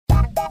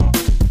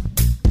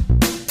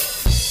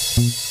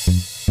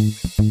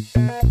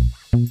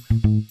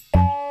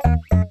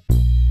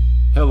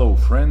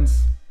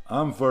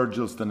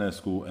Virgil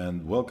Stănescu,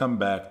 and welcome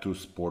back to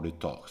Sporty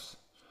Talks.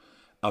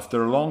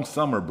 After a long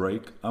summer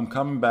break, I'm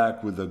coming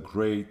back with a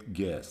great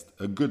guest,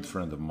 a good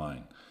friend of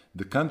mine,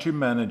 the country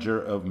manager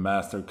of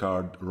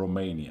MasterCard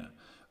Romania,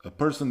 a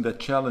person that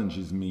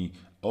challenges me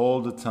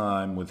all the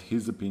time with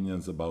his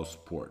opinions about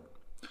sport.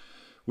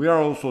 We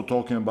are also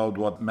talking about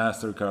what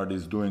MasterCard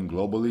is doing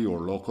globally or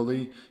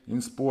locally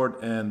in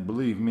sport, and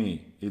believe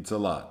me, it's a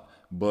lot.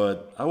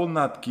 But I will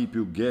not keep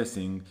you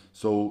guessing,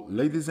 so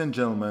ladies and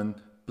gentlemen,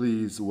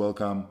 please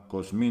welcome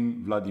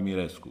Cosmin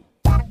Vladimirescu.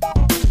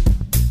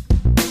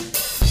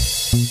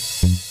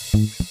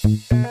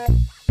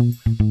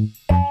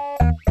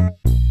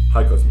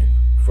 Hi Cosmin.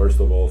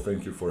 First of all,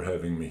 thank you for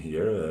having me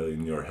here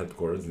in your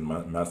headquarters, in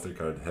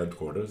MasterCard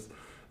headquarters.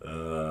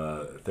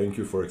 Thank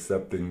you for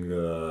accepting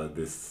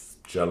this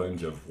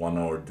challenge of 1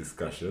 hour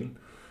discussion.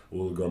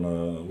 We're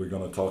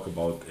gonna talk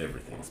about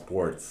everything: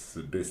 sports,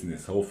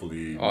 business,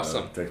 hopefully,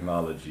 Awesome.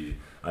 technology.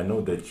 I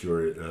know that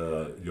your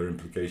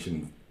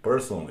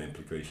personal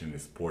implication in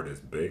sport is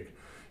big.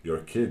 Your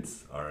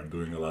kids are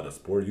doing a lot of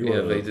sport. You Yeah,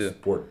 are they a do.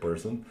 sport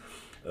person.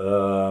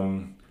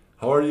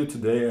 How are you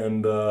today?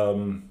 And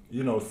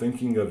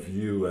thinking of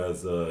you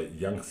as a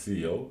young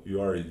CEO,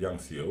 you are a young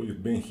CEO.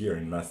 You've been here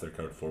in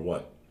Mastercard for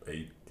what,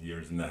 8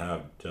 years and a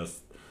half?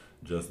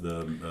 Just the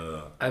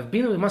I've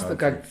been with country.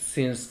 MasterCard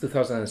since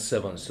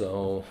 2007,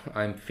 so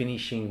I'm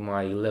finishing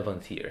my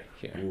 11th year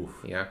here.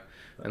 Oof. Yeah,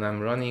 and I'm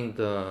running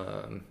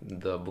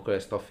the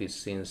Bucharest office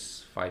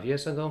since 5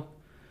 years ago.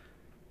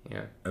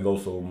 Yeah. And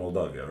also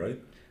Moldavia, right?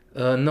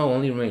 No,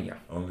 only Romania.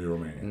 Only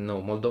Romania. No,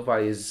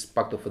 Moldova is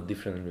part of a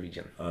different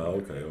region.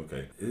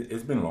 Okay.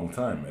 It's been a long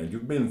time, and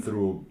you've been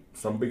through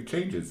some big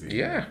changes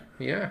here.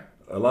 Yeah.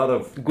 A lot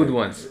of Good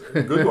ones.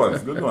 good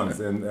ones,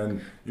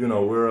 and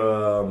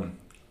we're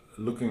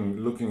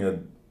looking at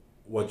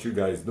what you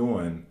guys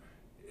doing.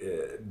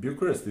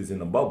 Bucharest is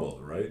in a bubble,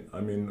 right?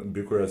 I mean,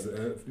 Bucharest,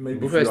 maybe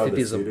Bucharest, few it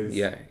other is a cities.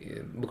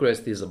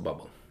 Bucharest is a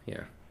bubble.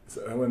 Yeah. So,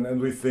 and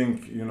we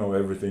think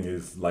everything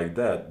is like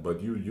that,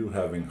 but you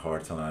having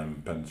hard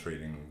time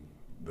penetrating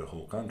the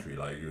whole country.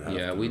 Like you have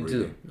Yeah, to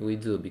we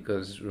do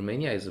because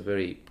Romania is a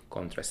very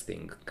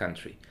contrasting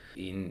country.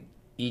 In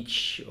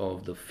each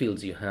of the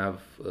fields, you have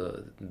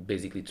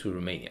basically two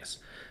Romanias.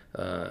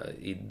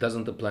 It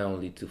doesn't apply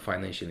only to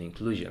financial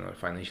inclusion or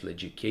financial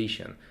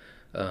education.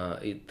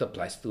 It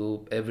applies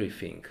to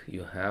everything.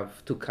 You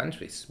have two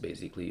countries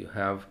basically. You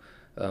have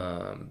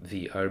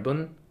the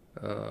urban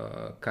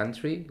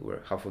country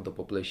where half of the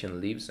population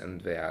lives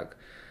and they are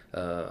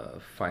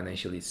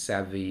financially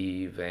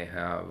savvy, they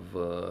have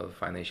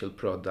financial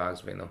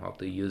products, they know how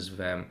to use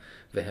them,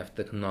 they have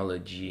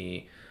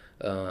technology,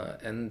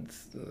 and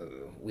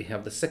we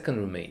have the second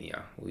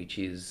Romania, which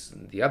is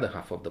the other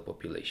half of the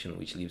population,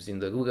 which lives in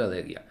the rural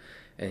area.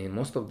 And in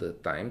most of the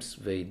times,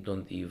 they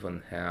don't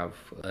even have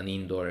an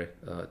indoor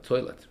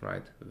toilet,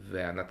 right?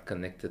 They are not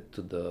connected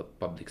to the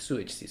public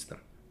sewage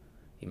system.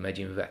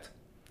 Imagine that.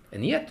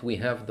 And yet we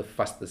have the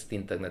fastest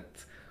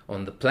internet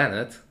on the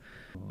planet,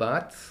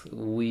 but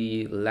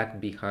we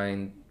lag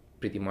behind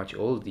pretty much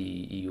all the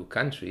EU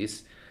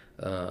countries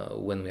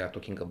when we are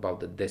talking about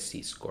the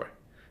DESI score.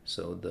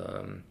 So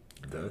the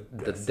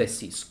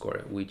DESI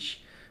score,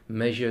 which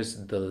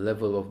measures the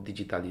level of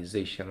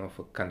digitalization of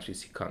a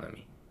country's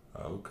economy.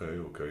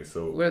 Okay.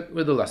 So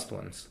We're the last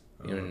ones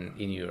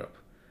in Europe.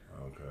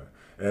 okay,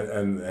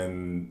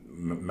 and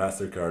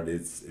Mastercard,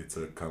 it's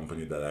a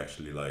company that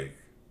actually like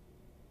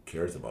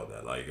cares about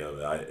that. Like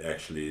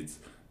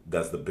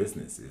that's the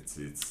business.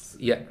 It's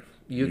Yeah,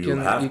 you can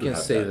have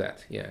say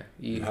that. Yeah,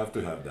 you have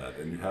to have that,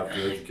 and you have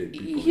to educate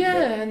people.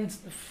 Yeah, and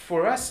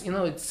for us,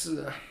 it's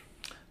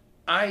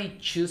I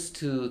choose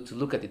to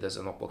look at it as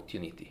an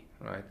opportunity,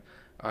 right?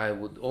 I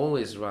would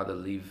always rather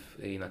live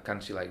in a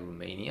country like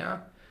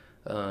Romania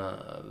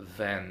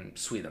than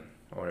Sweden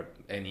or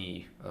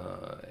any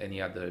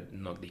other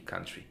Nordic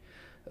country,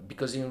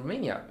 because in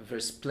Romania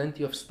there's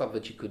plenty of stuff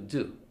that you could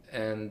do,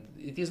 and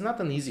it is not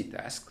an easy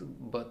task,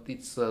 but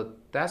it's a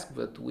task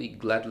that we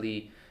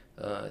gladly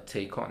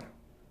take on.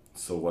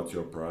 So what's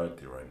your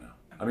priority right now?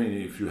 I mean,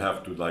 if you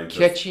have to like just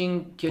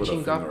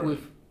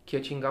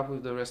catching up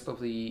with the rest of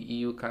the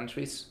EU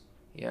countries,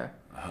 yeah.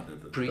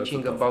 that's Preaching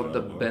a tough about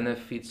the job, huh?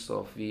 benefits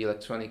of the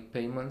electronic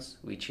payments,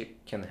 which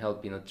it can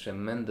help in a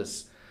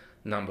tremendous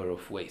number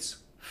of ways.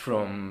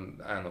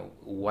 From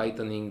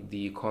whitening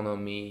the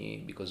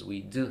economy, because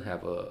we do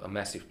have a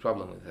massive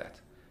problem with that.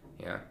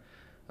 Yeah.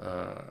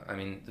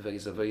 There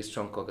is a very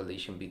strong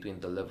correlation between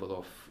the level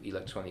of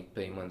electronic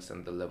payments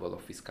and the level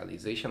of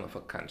fiscalization of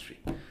a country.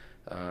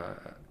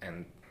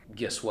 And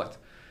guess what?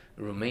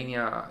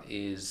 Romania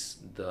is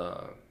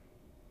the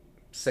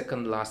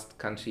second last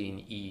country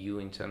in EU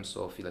in terms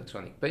of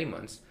electronic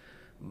payments,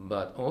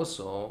 but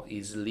also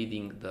is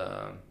leading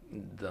the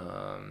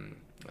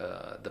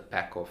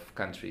pack of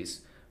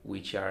countries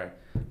which are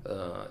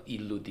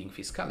eluding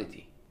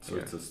fiscality. So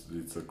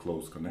it's a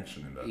close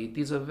connection in that. It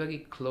is a very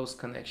close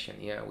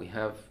connection. Yeah, we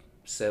have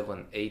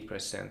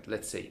 7-8%,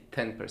 let's say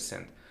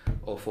 10%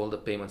 of all the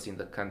payments in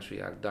the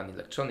country are done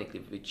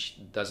electronically, which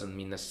doesn't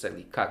mean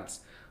necessarily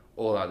cards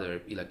all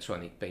other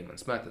electronic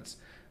payments methods.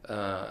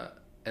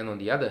 And on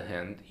the other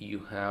hand, you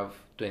have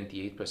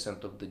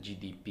 28% of the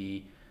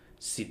GDP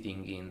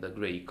sitting in the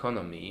gray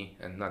economy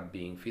and not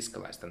being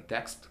fiscalized and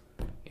taxed.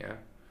 Yeah.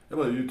 Yeah,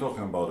 but you're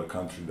talking about a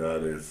country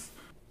that is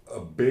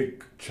a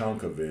big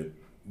chunk of it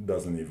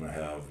doesn't even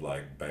have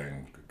like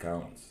bank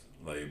accounts.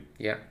 Like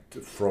Yeah.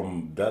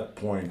 from that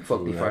point to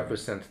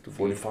 45% to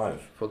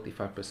 45.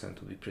 45%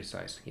 to be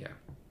precise. Yeah.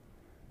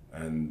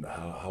 And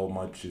how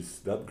much is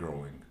that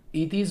growing?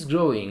 It is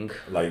growing.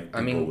 Like people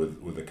I mean,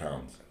 with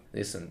accounts.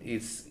 listen,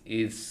 it's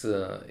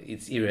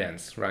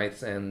Iran's,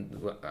 right?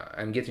 And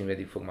I'm getting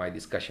ready for my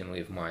discussion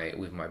with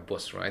my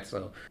boss, right?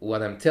 So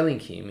what I'm telling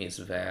him is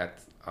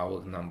that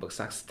our numbers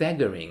are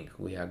staggering.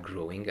 We are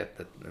growing at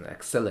an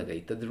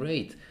accelerated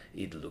rate.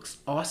 It looks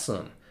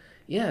awesome.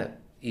 Yeah,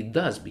 it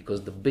does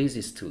because the base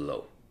is too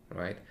low,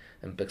 right?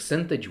 And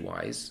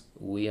percentage-wise,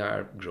 we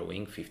are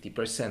growing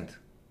 50%,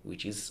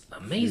 which is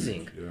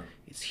amazing. Huge, yeah.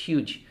 It's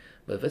huge,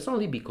 but that's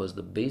only because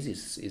the base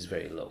is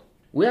very low.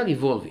 We are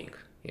evolving,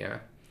 yeah.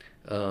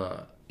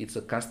 It's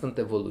a constant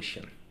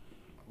evolution,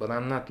 but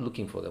I'm not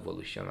looking for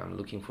evolution. I'm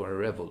looking for a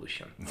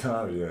revolution.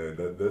 Oh yeah,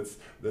 that's.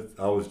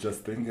 I was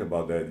just thinking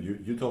about that.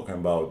 You're talking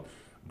about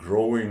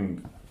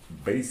growing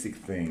basic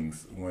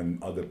things when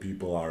other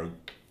people are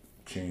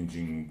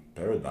changing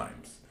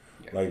paradigms.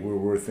 Yeah. Like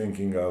we're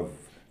thinking of,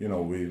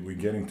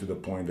 we're getting to the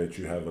point that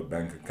you have a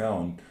bank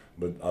account,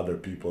 but other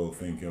people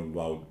thinking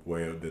about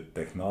where the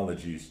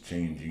technology is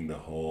changing the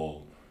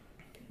whole,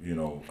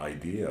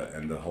 idea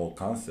and the whole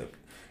concept.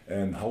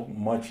 And how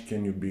much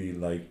can you be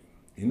like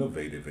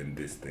innovative in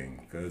this thing?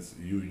 Because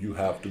you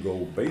have to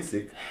go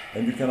basic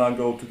and you cannot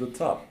go to the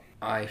top.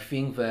 I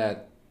think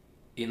that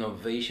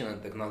innovation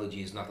and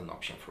technology is not an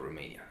option for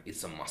Romania.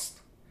 It's a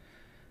must.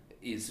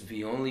 It's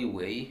the only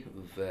way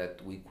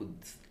that we could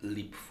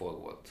leap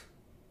forward.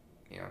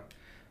 Yeah,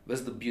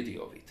 that's the beauty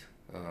of it.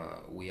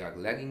 We are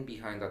lagging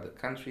behind other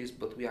countries,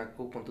 but we are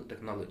open to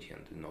technology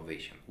and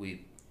innovation.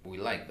 We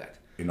like that.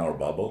 In our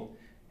bubble?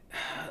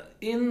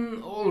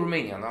 In all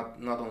Romania,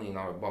 not only in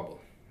our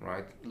bubble,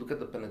 right? Look at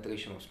the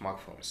penetration of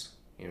smartphones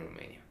in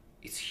Romania.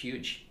 It's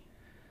huge.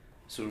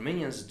 So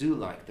Romanians do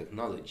like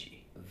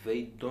technology.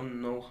 They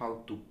don't know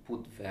how to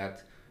put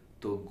that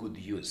to good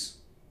use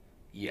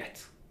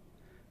yet.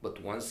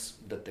 But once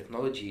the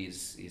technology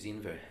is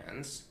in their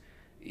hands,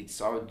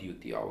 it's our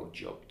duty, our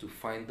job to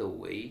find a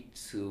way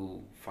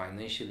to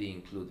financially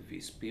include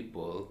these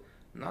people,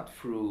 not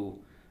through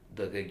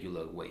the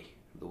regular way,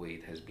 the way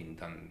it has been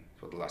done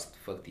for the last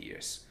 30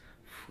 years,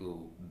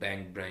 through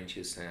bank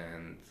branches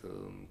and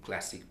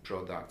classic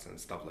products and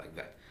stuff like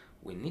that.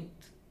 We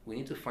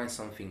need to find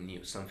something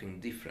new, something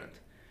different.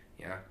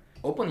 Yeah,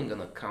 opening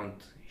an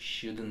account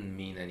shouldn't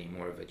mean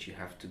anymore that you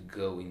have to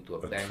go into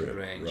a bank trip,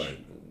 branch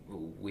right,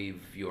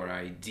 with your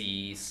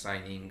ID,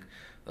 signing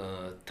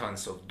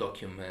tons of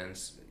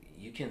documents.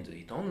 You can do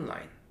it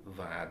online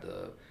via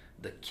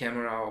the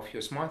camera of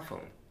your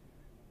smartphone.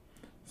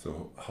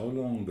 So how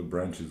long the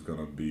branch is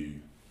gonna be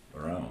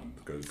around?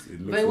 Because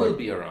it looks They will like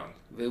be around.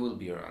 They will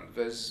be around.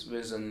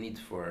 There's a need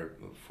for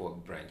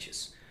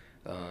branches,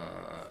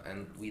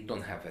 and we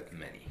don't have that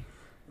many.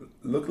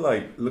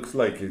 looks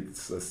like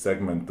it's a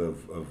segment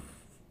of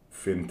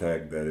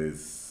fintech that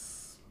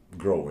is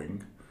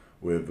growing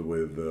with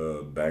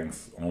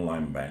banks,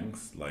 online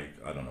banks like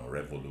I don't know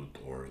Revolut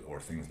or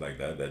things like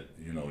that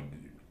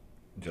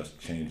just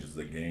changes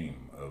the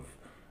game of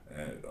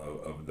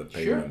the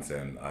Sure. payments.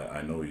 And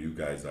I know you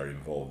guys are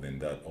involved in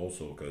that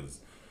also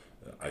because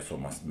I saw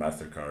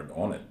Mastercard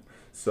on it.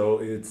 So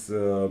it's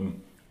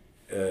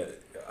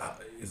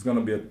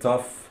gonna be a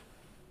tough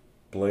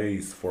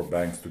place for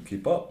banks to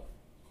keep up.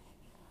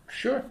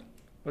 Sure,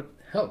 but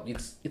hell,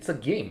 it's a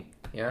game.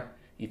 Yeah,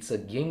 it's a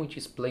game which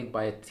is played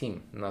by a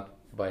team, not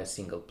by a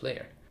single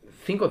player.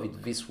 Think of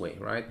it this way,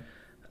 right?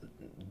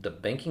 The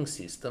banking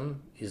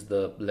system is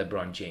the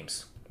LeBron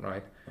James,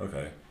 right?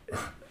 Okay.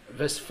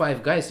 There's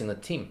 5 guys in a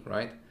team,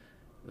 right?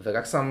 There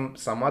are some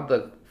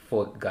other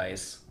 4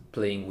 guys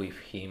playing with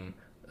him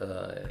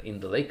in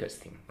the Lakers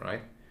team,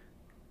 right?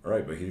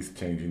 Right, but he's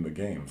changing the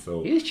game.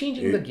 So He's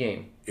changing the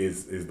game.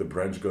 Is the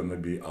branch going to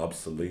be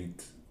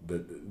obsolete?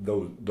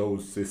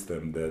 Those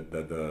systems that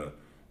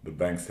the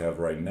banks have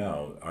right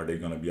now, are they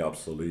going to be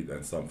obsolete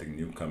and something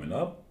new coming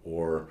up,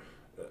 or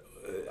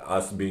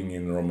us being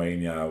in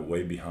Romania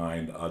way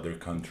behind other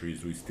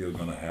countries, we still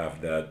going to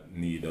have that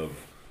need of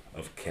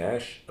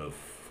cash, of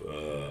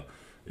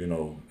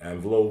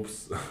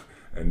envelopes,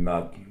 and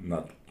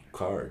not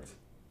cards?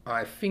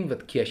 I think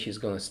that cash is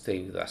gonna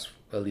stay with us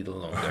a little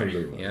longer.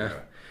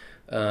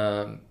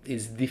 Yeah.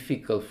 It's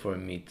difficult for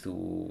me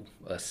to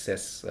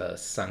assess a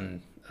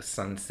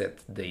sunset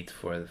date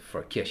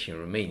for cash in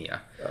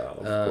Romania.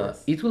 Of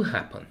course. It will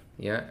happen,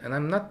 yeah. And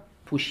I'm not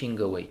pushing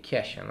away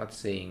cash. I'm not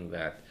saying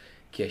that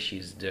cash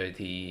is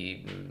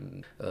dirty,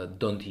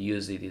 don't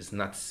use it, it's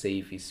not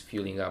safe, it's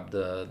fueling up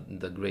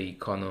the gray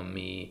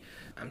economy.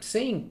 I'm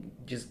saying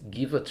just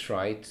give a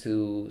try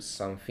to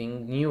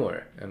something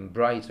newer and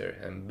brighter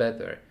and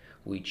better,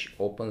 which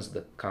opens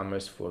the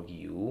commerce for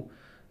you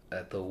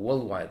at a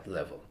worldwide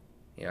level.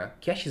 Yeah,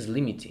 cash is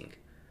limiting.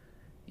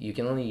 You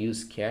can only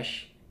use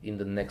cash in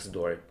the next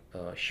door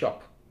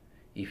shop.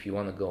 If you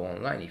want to go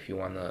online, if you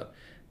want to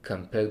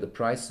compare the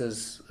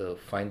prices,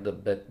 find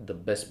the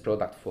best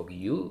product for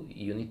you,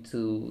 you need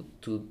to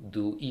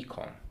do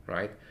e-com,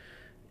 right?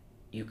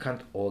 You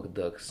can't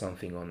order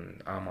something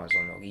on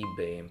Amazon or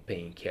eBay and pay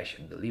in cash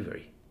on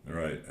delivery.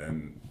 Right,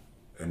 and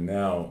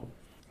now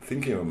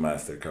thinking of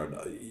Mastercard,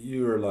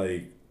 you're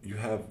like you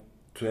have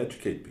to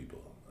educate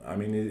people. I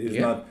mean,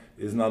 Yeah.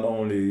 it's not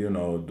only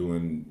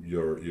doing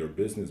your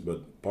business, but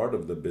part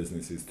of the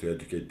business is to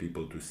educate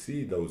people to see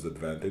those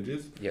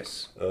advantages. Yes.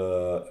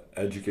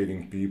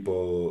 Educating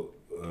people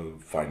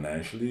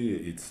financially,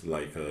 it's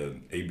like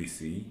an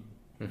ABC,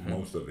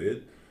 most of it.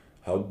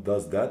 How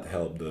does that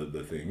help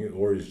the thing,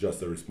 or is just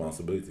a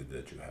responsibility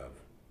that you have?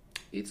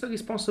 It's a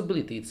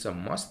responsibility, it's a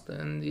must,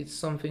 and it's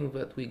something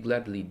that we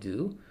gladly do.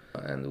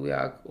 And we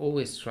are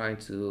always trying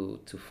to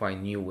find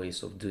new ways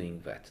of doing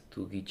that, to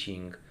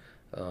reaching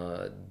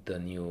the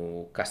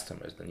new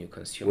customers, the new Where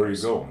are you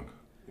consumers. going?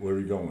 Where are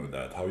you going with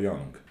that? How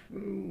young?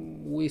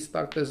 We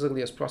start as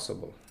early as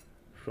possible,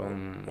 from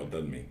What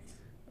that means?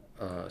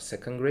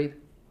 second grade.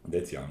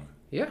 That's young.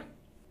 Yeah.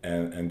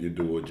 And you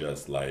do it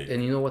just like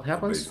And you know what a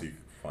happens? basic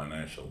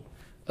financial.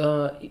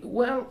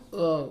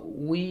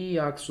 We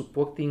are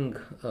supporting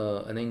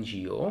an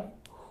NGO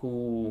who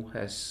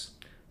has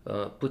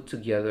put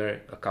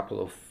together a couple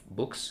of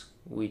books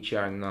which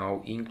are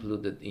now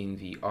included in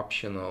the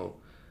optional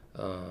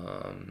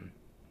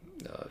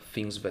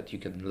things that you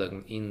can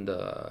learn in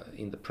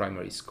the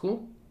primary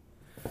school,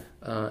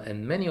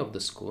 and many of the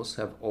schools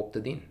have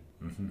opted in,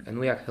 and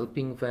we are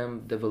helping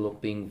them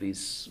developing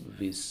these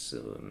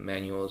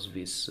manuals,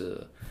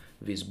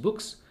 these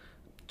books,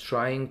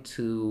 trying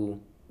to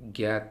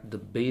get the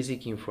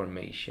basic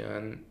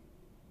information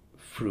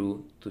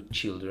through to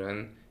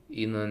children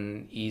in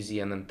an easy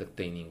and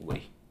entertaining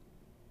way.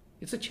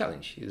 It's a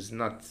challenge. It's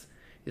not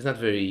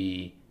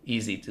very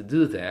easy to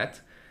do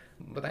that,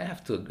 but I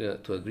have to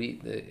agree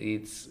that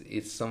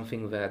it's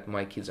something that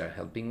my kids are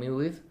helping me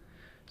with.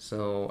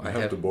 So You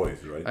have two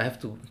boys, right? I have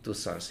two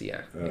sons.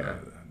 Yeah, yeah,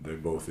 They're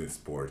both in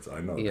sports.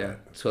 I know yeah.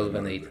 that. 12 I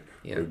and know 8. that.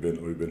 Yeah.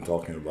 We've been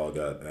talking about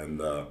that, and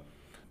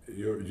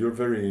you're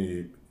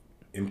very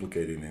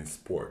implicated in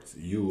sports.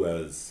 You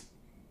as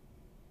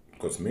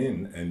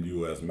Cosmin and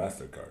you as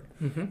Mastercard.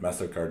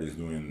 Mastercard is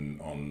doing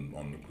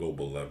on a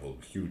global level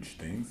huge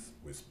things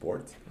with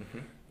sports.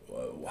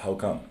 How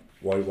come?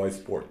 Why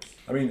sports?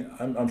 I mean,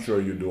 I'm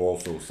sure you do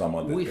also some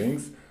other With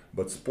things,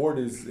 but sport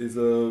is it's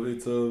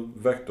a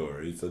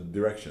vector. It's a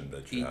direction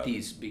that you It have.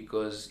 is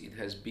because it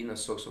has been a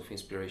source of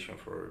inspiration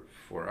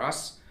for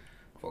us,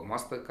 for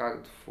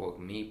Mastercard, for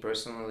me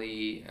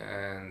personally,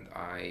 and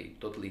I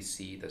totally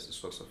see it as a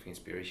source of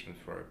inspiration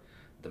for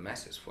the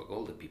masses, for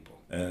all the people.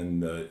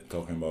 And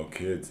talking about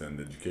kids and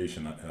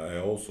education, I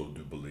also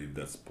do believe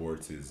that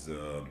sports is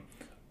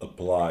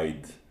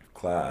applied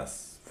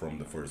class from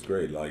the first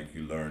grade. Like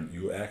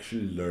you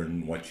actually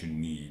learn what you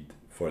need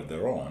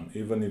further on,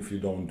 even if you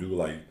don't do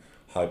like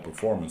high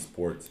performance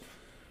sports.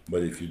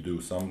 But if you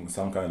do some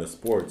kind of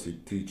sports,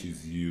 it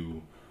teaches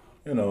you,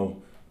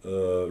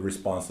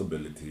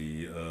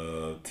 responsibility,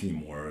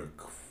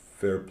 teamwork,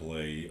 fair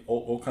play,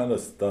 all kind of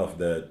stuff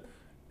that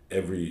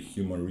every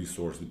human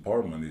resource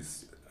department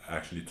is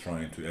actually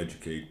trying to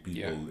educate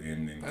people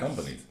in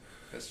companies.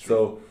 That's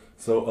true.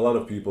 So a lot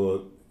of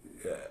people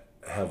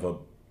have a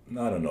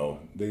I don't know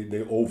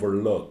they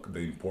overlook the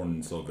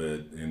importance of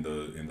it in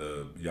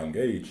the young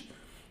age,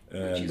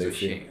 and Which is they a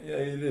think shame.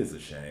 it is a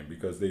shame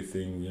because they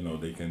think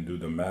they can do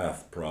the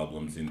math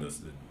problems in the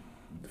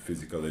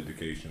physical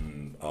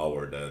education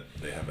hour that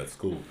they have at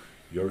school.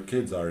 Your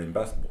kids are in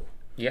basketball.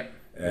 Yeah,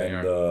 they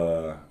And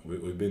are.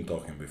 we've been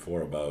talking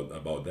before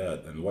about that.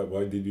 And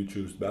why did you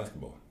choose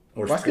basketball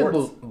or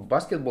Basketball, sports?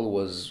 basketball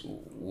was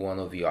one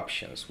of the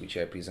options which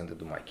I presented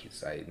to my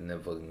kids. I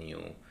never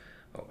knew,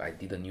 I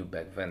didn't knew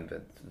back then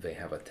that they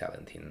have a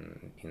talent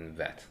in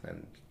that,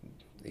 and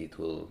it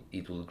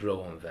will grow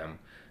on them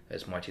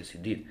as much as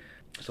it did.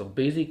 So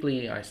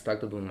basically, I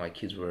started when my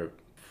kids were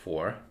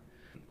 4,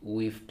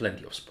 with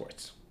plenty of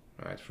sports,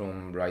 right?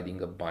 From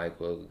riding a bike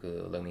or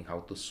learning how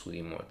to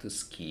swim or to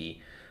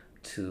ski,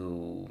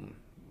 to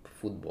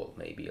football,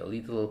 maybe a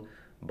little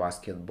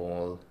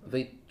basketball.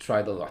 They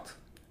tried a lot,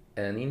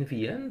 and in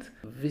the end,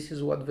 this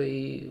is what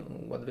they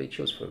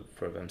chose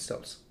for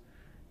themselves.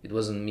 It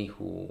wasn't me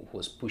who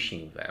was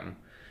pushing them.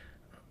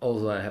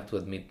 Although I have to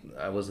admit,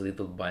 I was a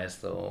little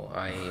biased, so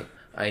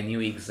I knew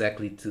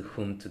exactly to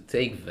whom to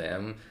take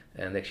them,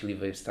 and actually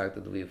they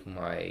started with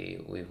my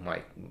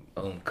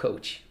own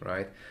coach,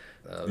 right?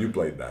 You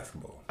played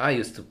basketball. I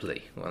used to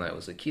play when I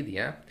was a kid,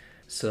 yeah.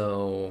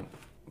 So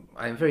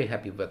I'm very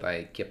happy that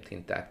I kept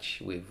in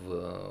touch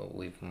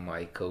with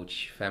my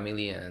coach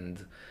family,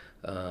 and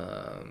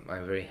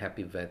I'm very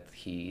happy that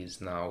he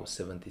is now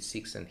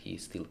 76 and he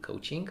is still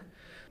coaching,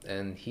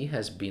 and he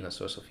has been a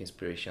source of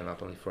inspiration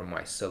not only for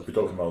myself. We're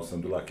talking about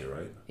Sandulaki,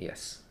 right?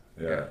 Yes.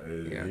 Yeah,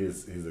 Yeah.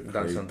 he's a Dan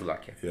great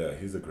Sandulaki. yeah,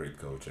 he's a great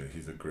coach and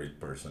he's a great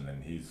person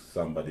and he's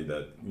somebody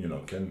that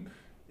can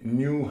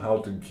knew how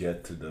to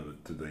get to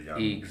the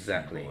young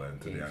Exactly, people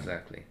and to the young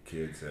exactly.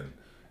 kids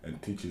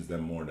and teaches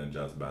them more than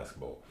just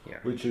basketball. Yeah.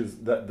 Which is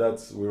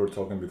that's we were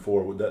talking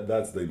before.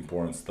 That's the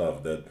important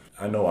stuff. That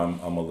I know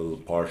I'm a little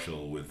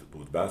partial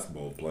with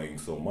basketball playing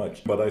so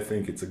much, but I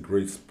think it's a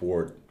great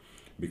sport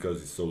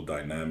because it's so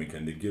dynamic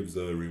and it gives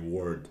a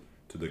reward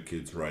to the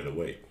kids right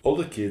away. All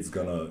the kids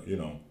gonna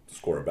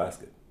score a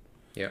basket,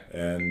 Yeah.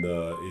 and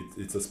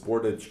it's a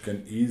sport that you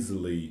can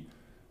easily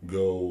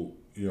go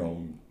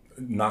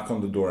knock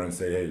on the door and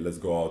say, hey, let's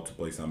go out to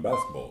play some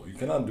basketball. You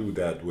cannot do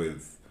that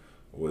with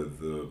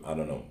I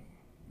don't know,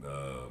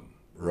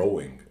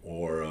 rowing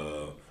or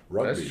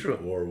rugby. That's true.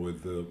 Or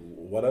with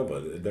whatever.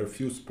 There are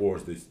few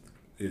sports that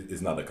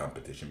it's not a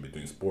competition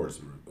between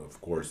sports.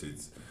 Of course,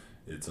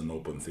 it's an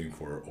open thing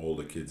for all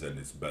the kids, and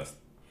it's best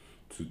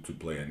to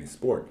play any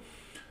sport.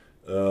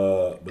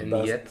 But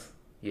And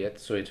yet,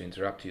 sorry to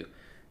interrupt you,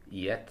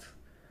 yet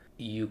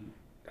you,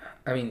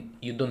 I mean,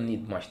 you don't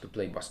need much to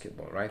play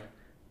basketball, right?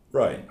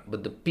 right.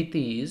 But the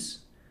pity is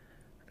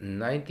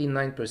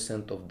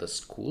 99% of the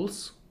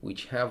schools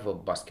which have a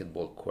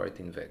basketball court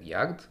in their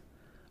yard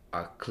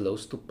are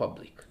close to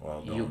public.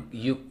 Well,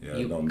 You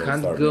don't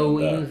can't start go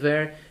me on in that.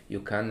 there,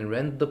 you can't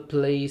rent the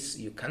place,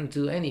 you can't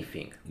do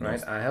anything, No.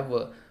 right?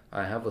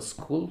 I have a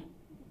school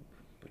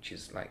which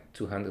is like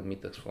 200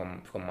 meters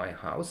from my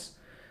house,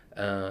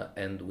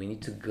 and we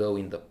need to go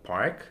in the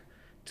park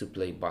to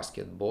play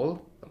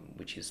basketball,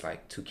 which is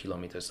like 2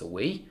 kilometers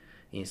away,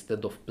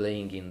 instead of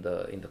playing in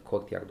the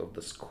courtyard of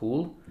the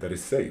school That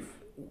is safe.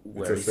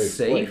 where it's it's a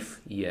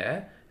safe, place.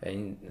 yeah.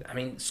 And I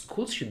mean,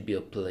 schools should be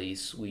a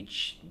place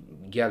which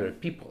gather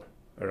people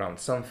around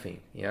something,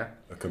 yeah,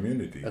 A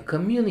community. a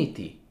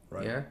community,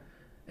 Right. yeah.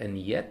 And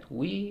yet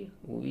we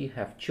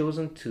have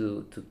chosen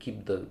to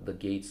keep the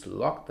gates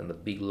locked, and the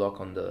big lock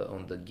on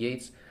the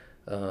gates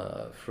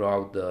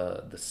throughout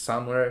the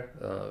summer,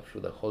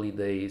 through the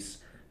holidays,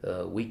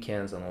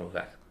 weekends, and all of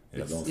that.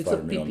 Yeah, don't It's a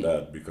start me on pity.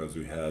 that because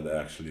we had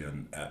actually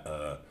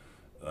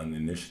an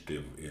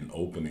initiative in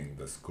opening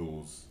the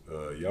schools'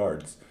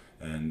 yards,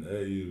 and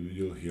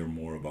you'll hear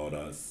more about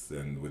us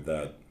and with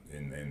that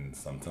in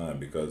some time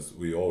because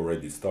we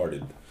already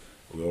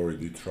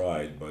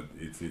tried, but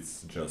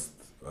it's just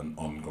an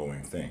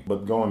ongoing thing.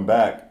 But going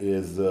back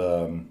is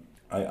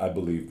I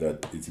believe that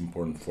it's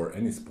important for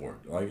any sport.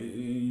 Like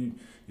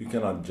you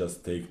cannot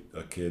just take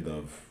a kid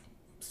of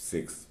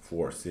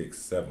 4, 6,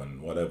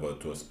 7, whatever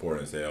to a sport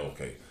and say,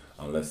 okay,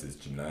 unless it's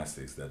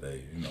gymnastics that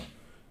they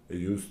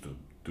used to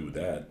do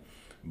that.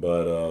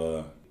 But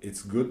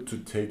it's good to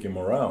take him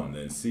around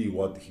and see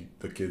what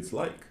the kids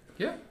like,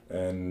 Yeah.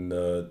 and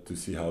to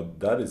see how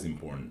that is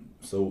important.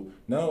 So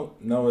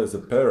now as a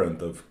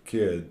parent of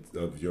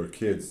your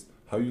kids,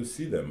 how you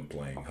see them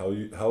playing, how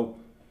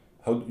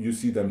you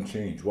see them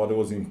change, what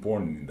was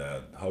important in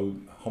that,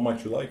 how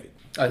much you like it.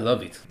 I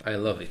love it. I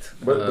love it.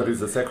 But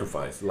it's a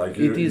sacrifice. Like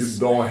It you is.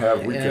 don't have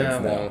weekends Yeah,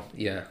 now.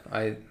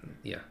 well,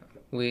 yeah.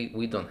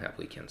 We don't have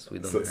weekends. We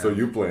don't So have.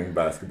 you're playing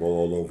basketball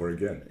all over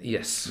again.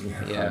 Yes.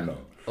 I Yeah. know.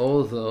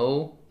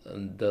 Although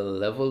the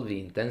level, the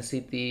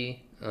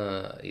intensity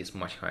is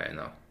much higher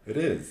now. It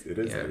is. It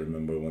is. I Yeah.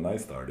 remember when I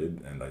started,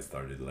 and I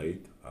started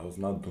late. I was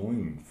not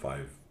doing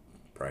 5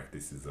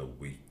 practices a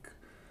week,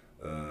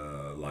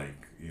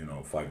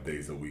 5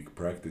 days a week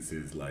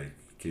practices like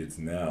kids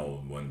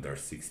now when they're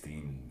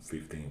 16,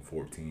 15,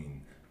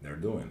 14, they're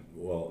doing.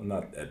 Well,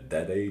 not at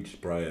that age.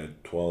 Probably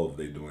at 12,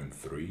 they're doing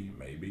 3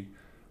 maybe,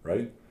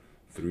 right?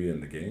 3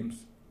 in the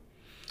games.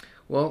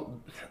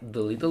 Well,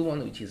 the little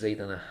one, which is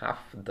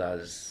 8.5,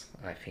 does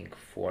I think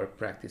 4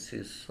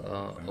 practices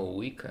a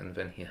week, and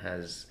then he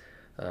has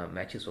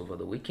matches over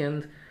the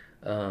weekend.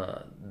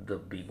 The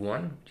big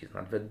one, which is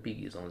not that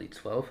big, is only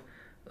 12.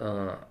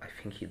 I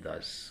think he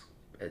does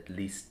at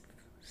least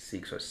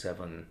 6 or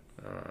 7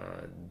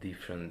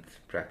 different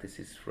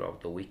practices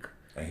throughout the week.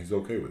 And he's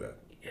okay with that.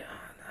 Yeah,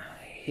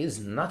 he's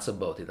nuts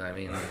about it. I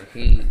mean,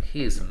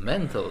 he is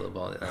mental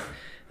about it.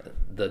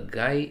 The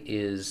guy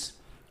is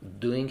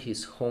doing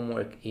his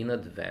homework in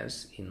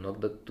advance in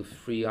order to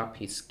free up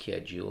his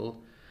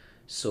schedule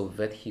so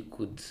that he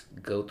could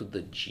go to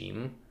the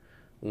gym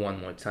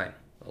one more time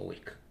a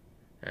week.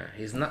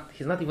 He's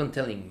not even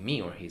telling me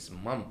or his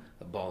mom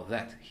about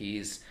that. He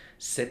is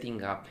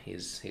setting up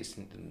his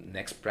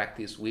next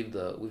practice with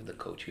the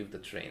coach, with the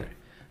trainer.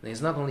 And it's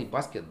not only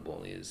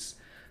basketball, is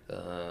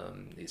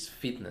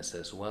fitness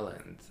as well,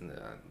 and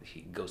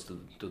he goes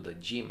to the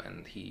gym,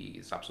 and he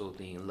is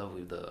absolutely in love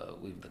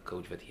with the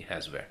coach that he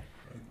has there.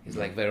 It's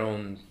like their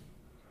own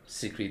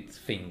secret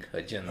thing,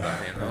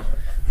 agenda,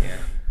 Yeah.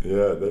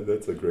 Yeah,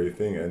 that's a great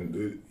thing.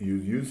 And you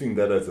using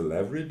that as a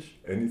leverage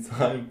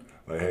anytime?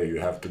 Like, hey, you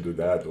have to do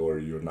that or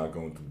you're not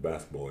going to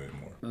basketball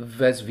anymore.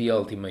 That's the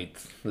ultimate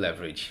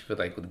leverage that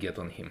I could get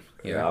on him.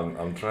 Yeah,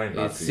 I'm trying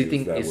not It's to sitting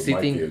use that it's with my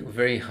sitting kid.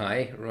 very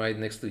high, right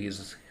next to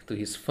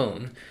his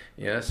phone.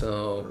 Yeah,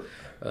 so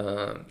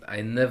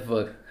I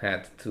never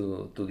had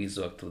to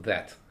resort to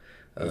that.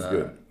 That's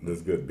good.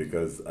 That's good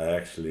because I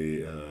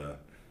actually,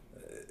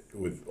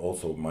 with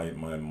also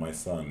my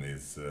son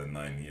is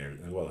 9 years.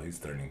 Well, he's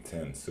turning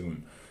 10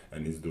 soon,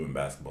 and he's doing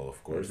basketball,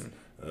 of course.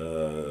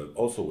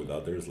 Also with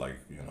others like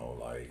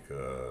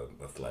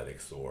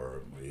athletics,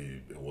 or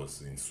he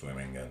was in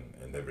swimming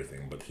and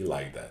everything. But he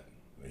liked that.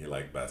 He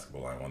liked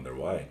basketball. I wonder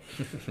why.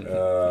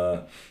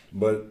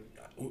 But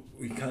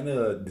we kind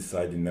of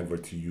decided never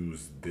to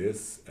use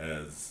this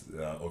as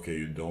okay,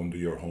 you don't do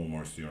your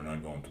homework, so you're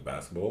not going to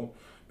basketball,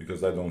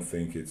 because I don't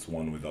think it's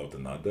one without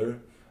another.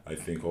 I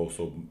think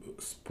also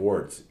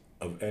sports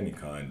of any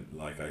kind,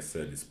 like I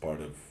said, is part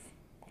of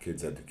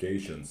kids'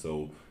 education.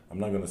 So I'm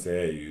not gonna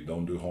say, hey, you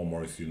don't do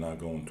homeworks, you're not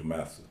going to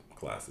math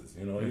classes.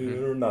 You know,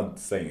 you're not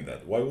saying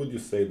that. Why would you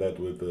say that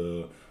with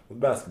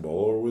basketball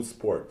or with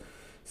sport?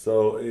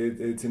 So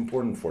it's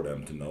important for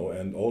them to know,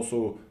 and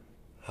also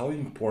how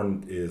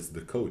important is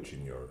the coach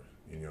in your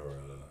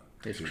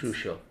It's kids?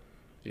 crucial.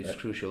 It's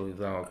crucial.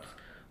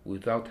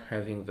 Without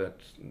having that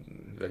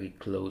very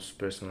close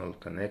personal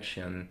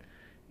connection,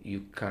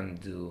 you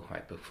can't do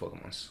high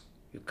performance.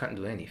 You can't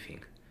do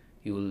anything.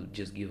 You will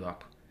just give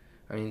up.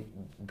 I mean,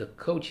 the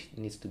coach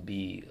needs to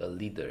be a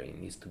leader. He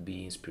needs to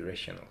be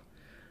inspirational.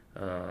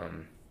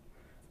 Um,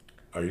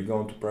 Are you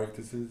going to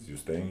practices? You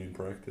staying in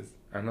practice?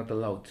 I'm not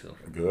allowed to.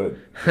 Good.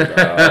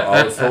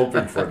 I was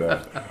hoping for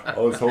that. I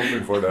was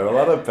hoping for that. A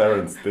lot of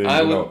parents think,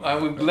 I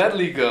would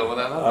gladly go, but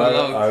I'm not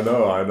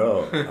allowed.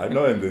 I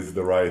know, and this is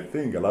the right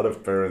thing. A lot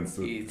of parents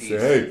would It say,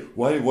 is. "Hey,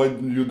 why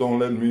you don't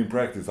let me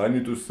practice? I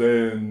need to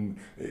stay." And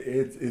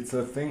it's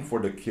a thing for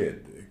the kid,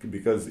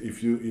 because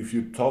if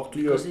you talk to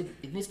your Because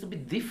it needs to be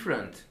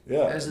different.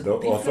 Yeah, There's a the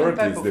different authority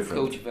type is of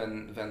different. coach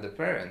than the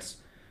parents,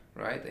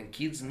 right? And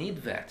kids need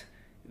that.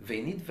 They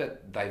need that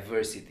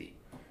diversity.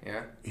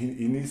 Yeah.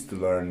 he needs to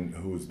learn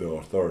who's the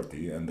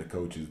authority, and the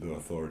coach is the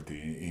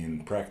authority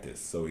in practice.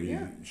 So he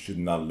Yeah. should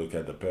not look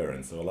at the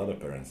parents. So a lot of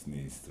parents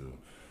needs to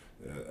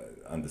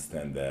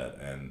understand that.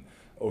 And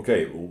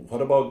okay,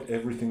 what about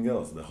everything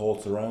else, the whole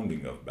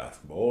surrounding of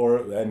basketball or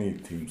any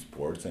team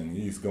sports? And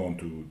he's going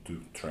to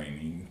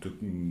training, to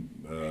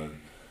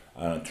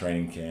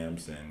training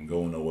camps, and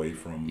going away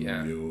from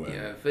Yeah, you. And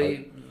yeah,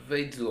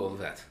 they do all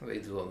that. They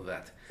do all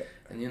that.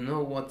 And you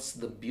know what's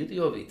the beauty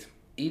of it?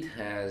 It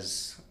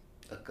has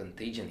a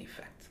contagion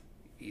effect.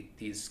 It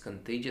is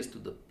contagious to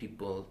the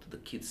people, to the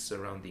kids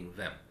surrounding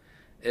them.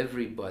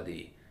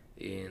 Everybody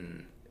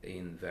in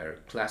their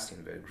class,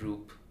 in their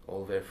group,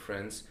 all their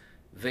friends,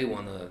 they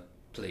wanna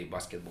play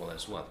basketball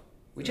as well,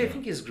 which I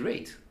think is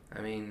great.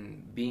 I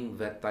mean, being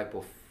that type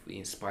of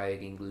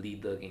inspiring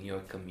leader in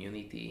your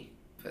community,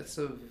 that's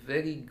a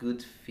very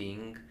good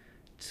thing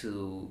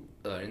to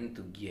earn,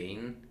 to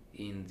gain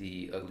in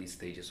the early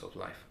stages of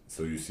life.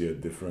 So you see a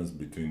difference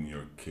between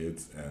your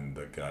kids and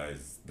the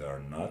guys that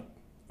are not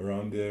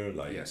around there,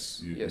 like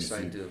Yes, you yes,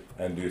 I see, do.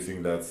 and do you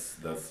think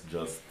that's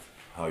just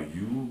how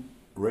you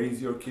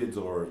raise your kids,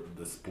 or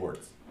the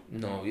sports?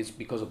 No, it's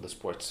because of the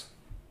sports.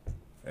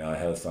 Yeah, I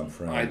had some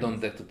friends. I don't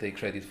dare to take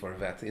credit for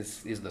that.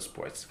 It's the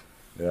sports.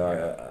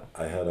 Yeah,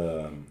 I had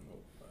I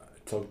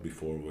talked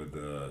before with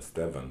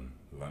Steven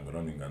van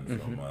Groningen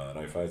from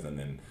Raiffeisen,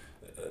 and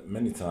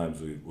many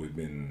times we've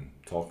been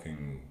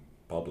talking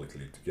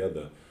publicly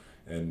together,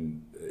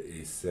 and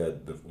he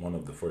said one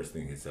of the first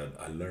things he said,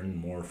 I learned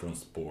more from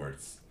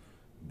sports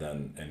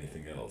than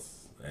anything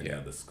else, any Yeah.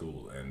 other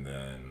school. And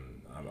then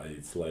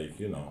it's like,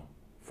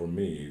 for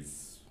me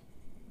it's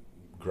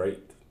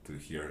great to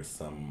hear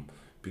some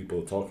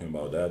people talking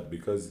about that,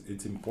 because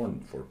it's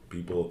important for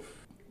people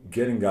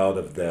getting out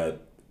of that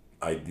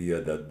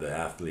idea that the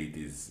athlete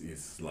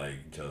is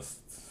like just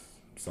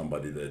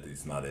somebody that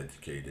is not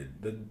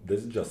educated. That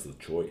there's just a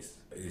choice.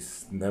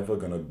 It's never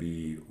gonna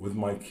be with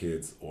my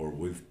kids or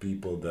with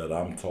people that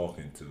I'm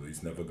talking to.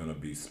 It's never gonna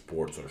be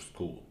sports or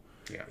school.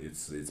 Yeah.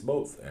 It's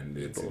both, and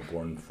it's both.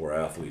 important for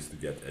athletes to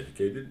get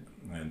educated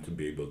and to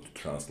be able to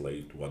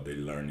translate what they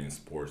learn in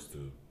sports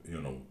to,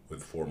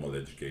 with formal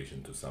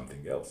education, to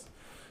something else,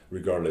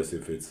 regardless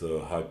if it's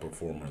a high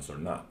performance or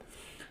not.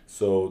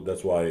 So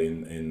that's why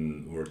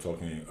in we were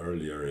talking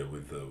earlier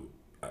with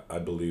I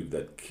believe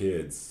that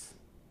kids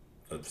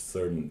of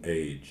certain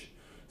age,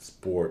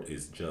 sport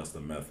is just a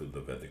method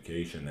of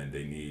education, and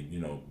they need,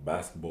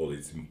 basketball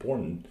is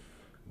important,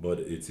 but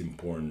it's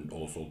important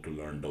also to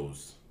learn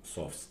those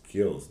soft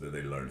skills that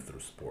they learn through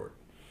sport.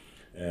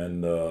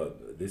 And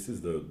this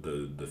is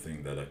the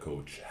thing that a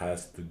coach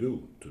has to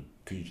do, to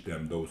teach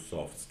them those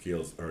soft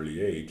skills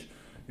early age,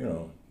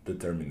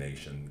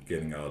 determination,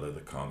 getting out of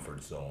the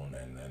comfort zone,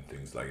 and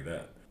things like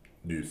that.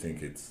 Do you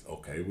think it's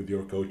okay with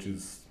your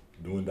coaches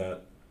doing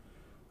that?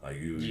 Like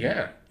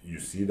Yeah. you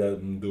see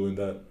them doing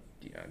that?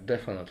 Yeah,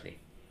 definitely.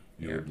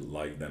 You Yeah. would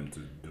like them to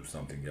do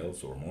something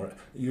else or more?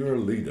 You're a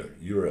leader.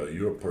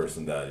 You're a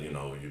person that,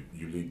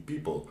 you lead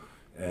people.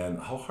 And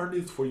how hard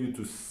is it for you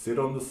to sit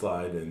on the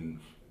side, and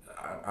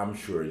I'm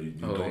sure you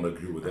Oh, don't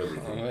agree with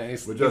everything.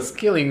 It's, but it's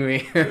killing me.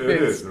 it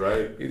is,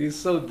 right? It is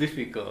so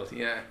difficult,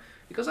 yeah,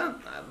 because I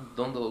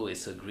don't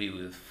always agree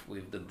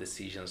with the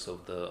decisions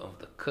of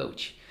the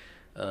coach.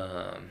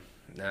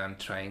 I'm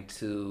trying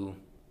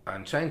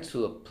to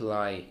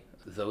apply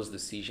those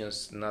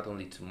decisions not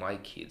only to my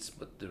kids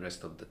but the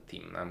rest of the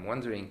team. I'm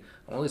wondering,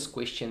 I'm always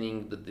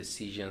questioning the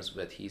decisions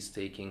that he's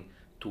taking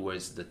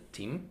towards the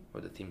team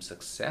or the team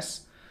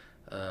success,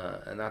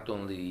 and not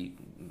only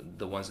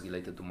the ones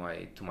related to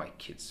my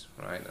kids,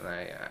 right? And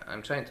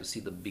I'm trying to see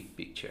the big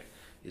picture.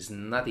 It's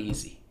not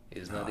easy.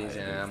 It's not easy.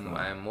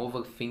 I'm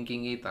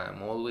overthinking it.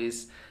 I'm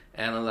always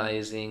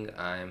analyzing.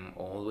 I'm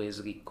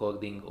always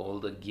recording all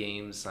the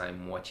games.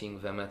 I'm watching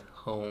them at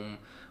home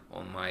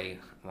on my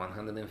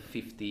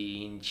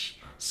 150-inch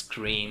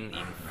screen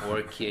in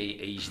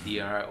 4K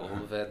HDR,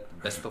 all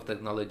that best of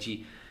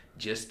technology,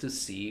 just to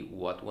see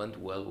what went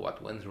well,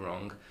 what went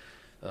wrong,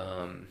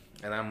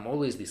 and I'm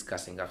always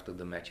discussing after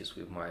the matches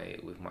with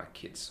my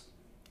kids.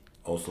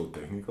 Also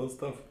technical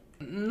stuff?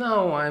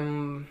 No,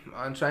 I'm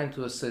trying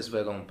to assess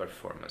their own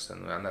performance,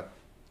 and I'm not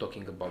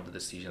talking about the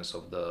decisions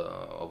of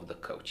the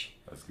coach.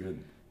 That's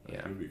good.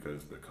 Yeah. Good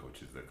because the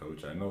coach is the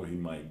coach. I know he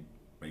might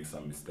make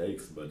some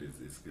mistakes, but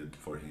it's good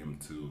for him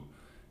to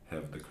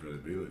have the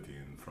credibility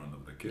in front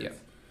of the kids.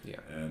 Yeah,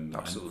 And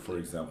absolutely. for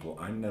example,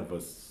 I never,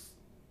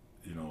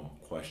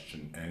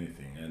 question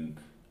anything, and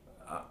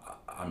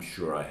I'm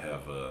sure I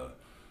have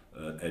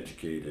an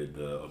educated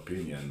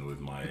opinion with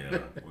my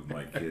with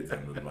my kids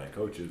and with my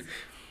coaches,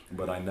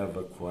 but I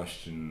never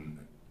question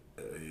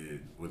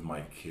with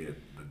my kid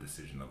the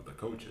decision of the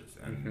coaches,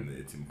 and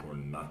it's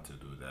important not to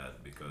do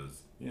that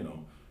because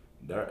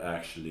they're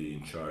actually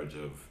in charge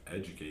of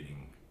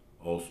educating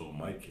also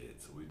my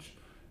kids, which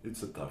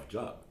it's a tough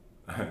job,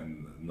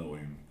 and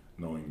knowing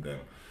them,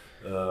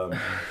 um,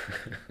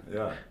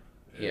 yeah,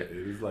 Yeah. it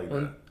is like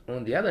On, that.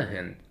 on the other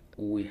hand,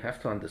 we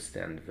have to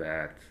understand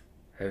that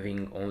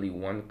having only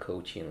one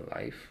coach in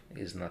life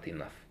is not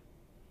enough.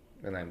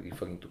 And I'm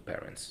referring to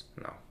parents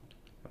now.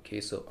 Okay,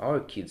 so our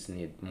kids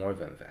need more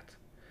than that.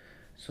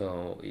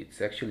 So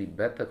it's actually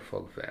better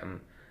for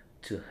them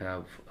to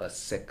have a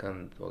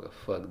second or a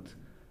third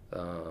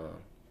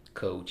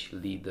coach,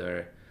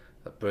 leader,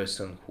 a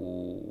person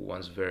who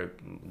wants very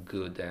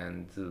good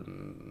and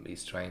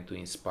is trying to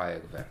inspire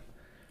them.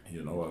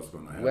 You know what's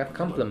gonna happen? We're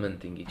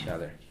complementing each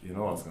other. You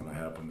know what's gonna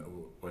happen?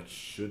 What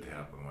should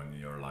happen when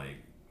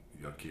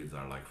your kids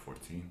are like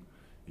 14?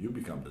 You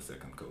become the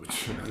second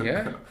coach.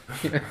 Yeah.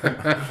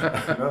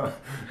 No,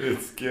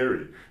 it's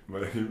scary,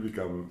 but you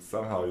become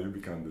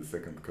the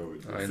second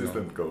coach, I know.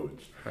 assistant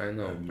coach. I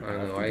know, And you I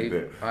have know. to be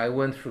there. I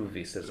went through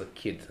this as a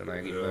kid, and I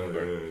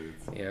remember.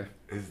 Yeah,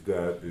 Is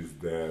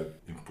that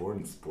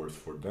important sports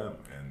for them,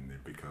 and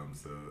it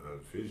becomes a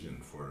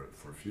vision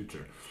for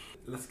future.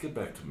 Let's get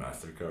back to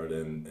Mastercard,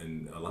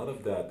 and a lot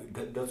of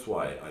that's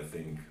why I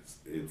think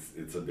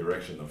it's a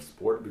direction of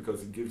sport,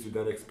 because it gives you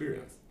that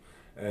experience.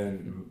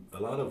 And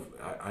a lot of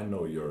I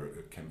know your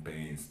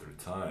campaigns through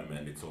time,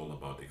 and it's all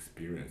about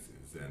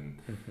experiences,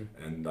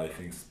 and I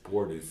think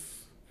sport is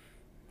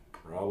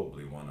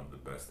probably one of the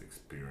best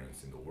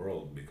experience in the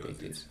world, because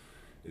it is.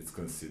 it's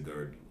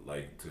considered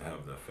like to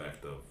have the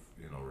effect of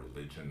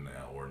religion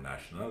or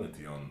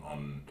nationality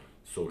on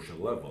social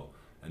level,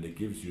 and it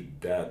gives you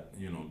that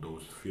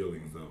those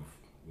feelings of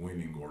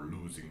winning or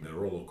losing, the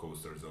roller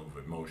coasters of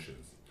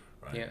emotions,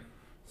 right? Yeah,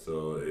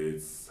 So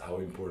it's how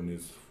important it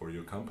is for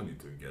your company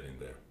to get in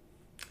there.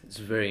 it's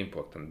very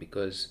important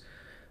because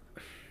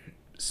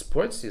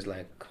sports is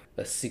like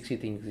a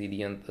secret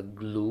ingredient, a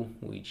glue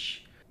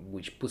which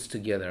puts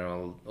together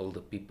all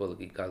the people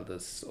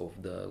regardless of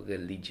the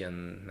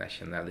religion,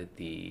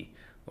 nationality,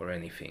 or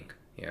anything.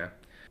 Yeah,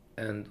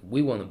 and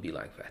we want to be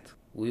like that.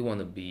 We want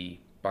to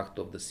be part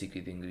of the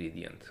secret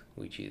ingredient,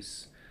 which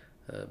is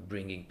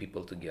bringing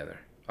people together.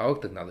 Our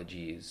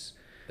technology is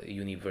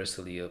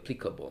universally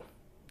applicable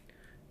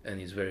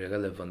and is very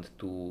relevant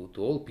to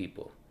all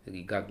people,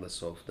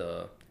 regardless of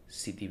the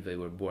city they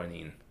were born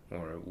in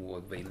or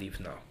where they live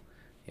now.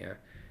 Yeah,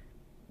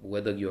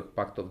 whether you're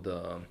part of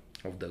the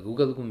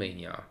rural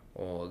Romania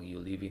or you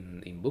live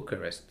in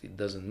Bucharest, it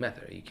doesn't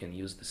matter. You can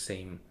use the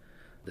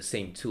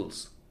same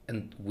tools,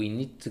 and we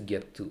need to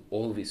get to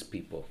all these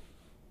people,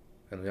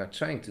 and we are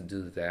trying to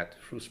do that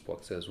through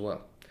sports as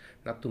well.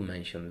 Not to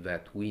mention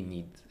that we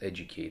need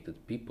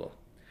educated people,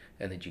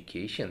 and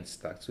education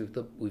starts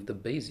with the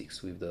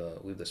basics, with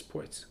the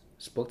sports.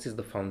 Sports is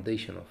the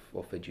foundation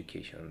of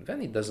education.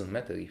 Then it doesn't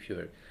matter if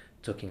you're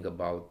talking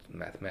about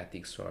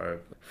mathematics or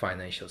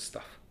financial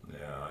stuff.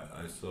 Yeah,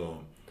 I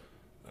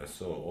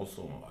saw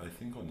also, I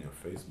think on your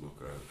Facebook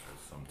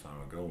some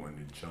time ago, when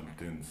you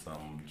jumped in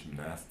some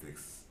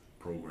gymnastics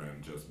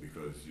program just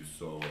because you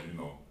saw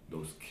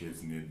those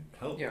kids need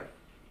help. Yeah.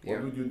 What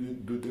Yeah. would you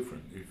do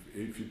different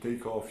if you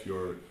take off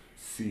your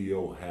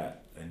CEO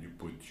hat and you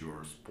put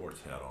your sports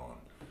hat on?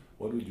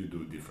 What would you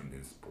do different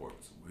in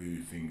sports? What do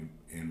you think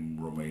in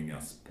Romania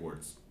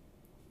sports?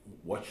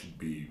 What should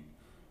be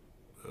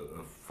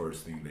a first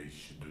thing they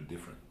should do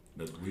different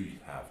that we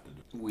have to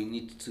do? We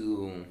need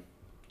to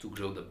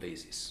grow the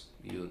basis.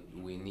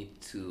 We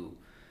need to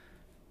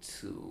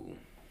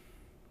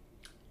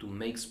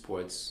make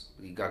sports,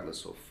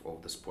 regardless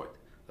of the sport,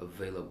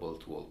 available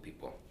to all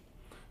people.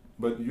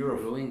 But you're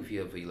Growing the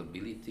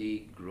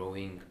availability,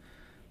 growing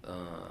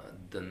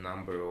the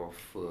number of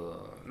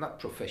not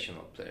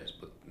professional players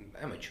but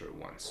amateur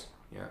ones.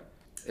 Yeah,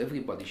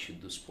 everybody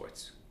should do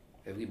sports.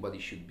 Everybody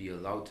should be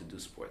allowed to do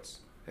sports.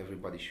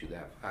 Everybody should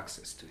have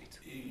access to it.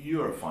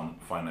 You're a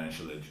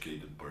financially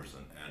educated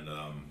person, and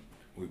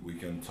we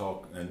can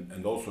talk,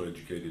 and also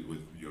educated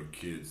with your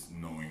kids,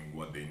 knowing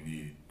what they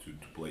need to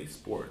play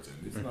sports,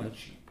 and it's not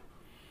cheap.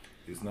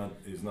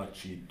 It's not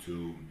cheap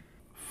to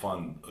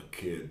fund a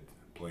kid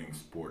playing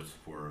sports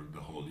for the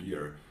whole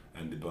year,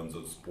 and depends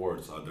on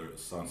sports.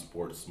 Some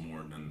sports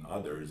more than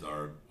others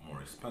are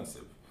more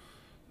expensive.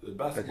 The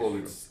basketball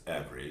is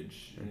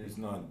average, and it's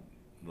not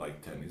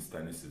like tennis.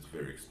 Tennis is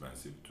very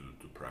expensive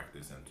to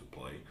practice and to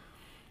play.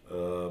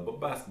 But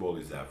basketball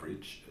is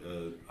average.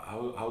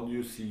 How do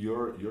you see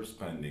your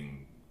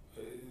spending?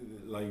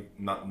 Like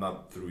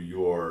not through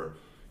your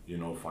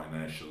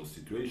financial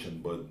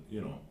situation, but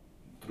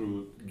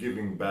through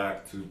giving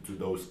back to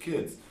those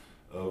kids,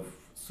 of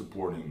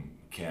supporting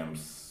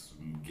camps,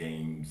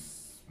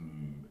 games,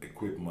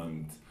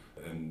 equipment,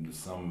 and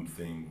some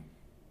things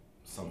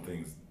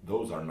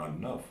those are not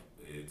enough.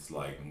 It's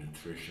like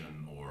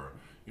nutrition, or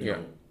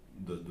Yeah.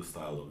 the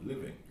style of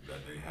living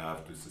that they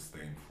have to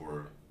sustain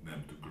for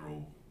them to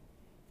grow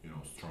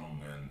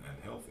strong and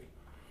healthy.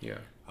 Yeah.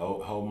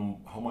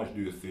 How much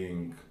do you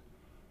think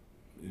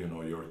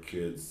your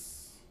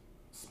kids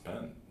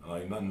spend?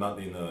 Like, not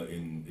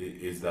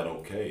is that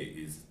okay,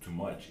 is too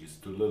much, is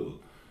too little?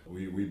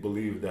 We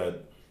believe that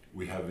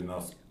we have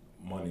enough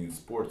money in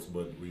sports,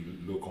 but we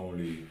look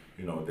only,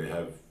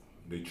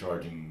 they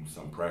charging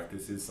some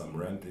practices, some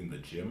rent in the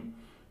gym,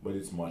 but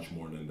it's much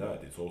more than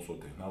that. It's also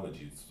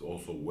technology, it's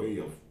also way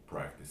of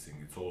practicing,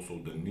 it's also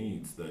the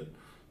needs that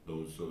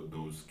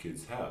those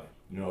kids have.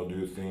 Do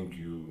you think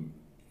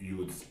you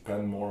would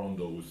spend more on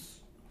those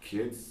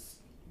kids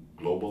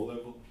global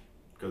level?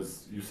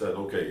 Because you said,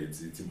 okay,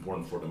 it's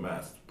important for the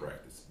mass to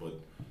practice, but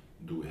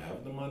do we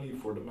have the money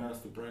for the mass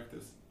to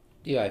practice?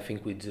 Yeah, I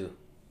think we do.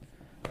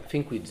 I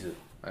think we do.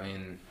 I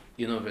mean,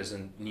 there's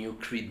a new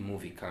Creed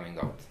movie coming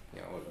out.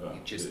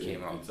 It just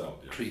came out. It's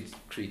out, yes.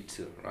 Creed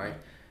 2, right?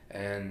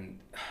 And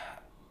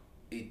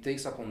it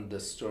takes up on the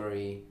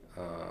story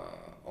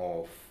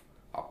of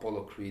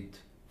Apollo Creed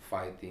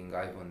fighting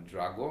Ivan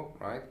Drago,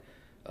 right?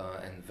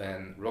 And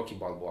then Rocky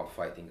Balboa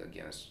fighting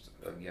against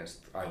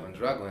Ivan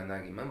Drago. And I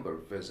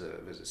remember there's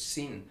a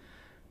scene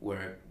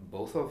where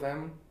both of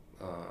them,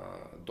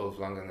 Dolph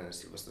Lundgren and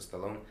Sylvester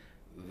Stallone,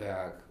 they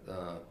are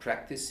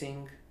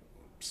practicing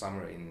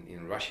somewhere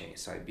in Russia, in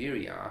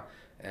Siberia,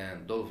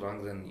 and Dolph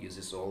Lundgren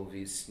uses all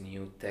this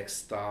new tech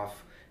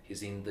stuff.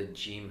 He's in the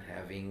gym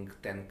having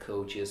 10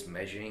 coaches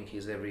measuring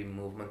his every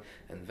movement,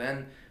 and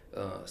then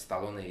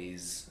Stallone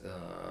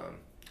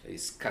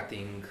is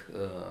cutting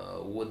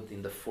wood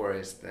in the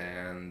forest,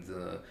 and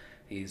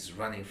he's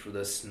running through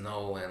the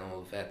snow and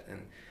all that.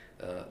 And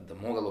the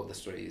moral of the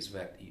story is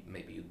that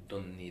maybe you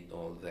don't need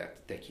all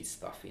that techie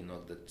stuff in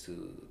order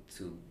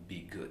to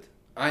be good.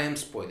 I am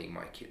spoiling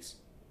my kids,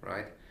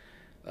 right?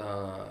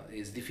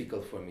 It's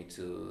difficult for me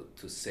to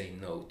say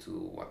no to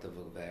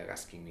whatever they're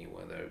asking me,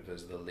 whether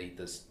there's the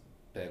latest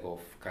pair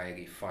of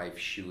Kyrie 5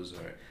 shoes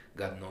or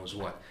God knows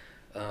what.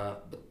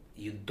 But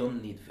you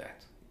don't need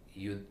that.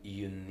 You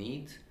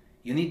need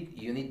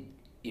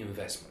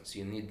investments.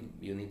 You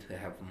need to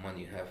have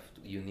money.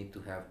 You need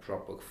to have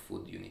proper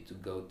food. You need to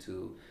go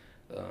to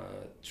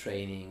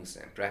trainings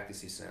and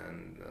practices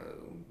and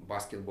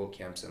basketball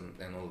camps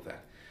and all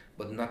that,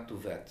 but not to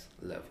that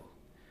level.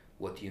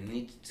 What you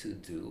need to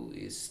do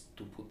is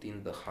to put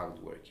in the hard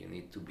work. You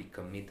need to be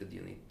committed.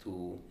 You need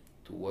to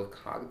work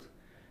hard,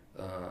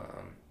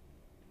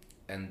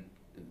 and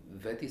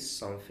that is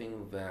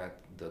something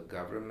that the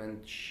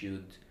government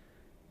should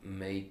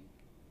make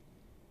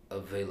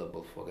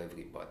available for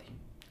everybody.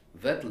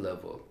 That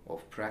level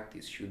of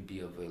practice should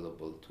be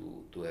available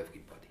to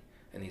everybody,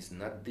 and it's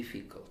not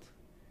difficult.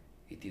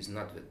 It is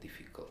not that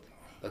difficult.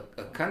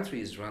 A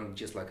country is run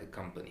just like a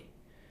company,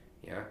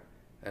 yeah,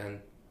 and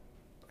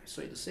I'm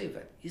sorry to say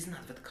that it's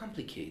not that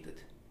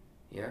complicated,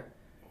 yeah.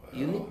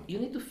 Well, You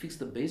need to fix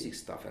the basic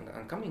stuff, and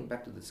I'm coming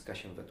back to the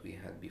discussion that we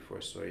had before.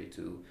 Sorry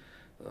to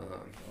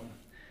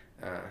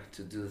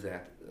do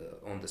that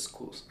on the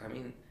schools. I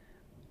mean,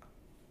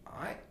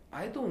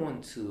 I don't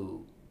want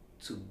to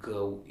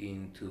go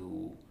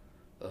into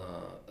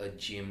a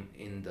gym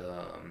in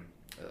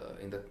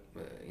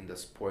the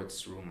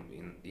sports room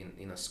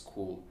in a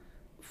school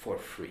for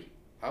free.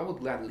 I would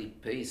gladly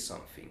pay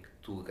something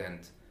to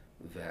rent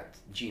that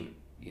gym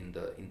in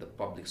the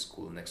public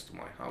school next to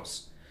my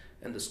house,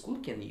 and the school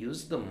can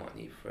use the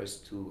money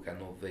first to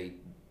renovate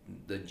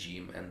the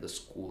gym and the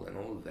school and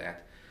all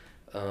that,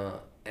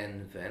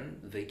 and then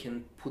they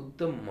can put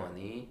the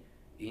money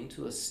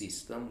into a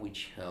system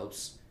which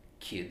helps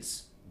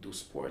kids do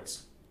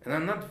sports. And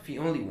I'm not the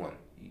only one.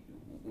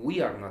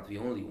 We are not the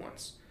only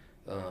ones.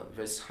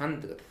 There's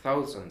hundreds,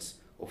 thousands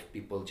of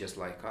people just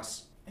like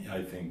us. yeah,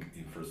 I think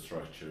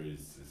infrastructure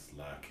is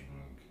lacking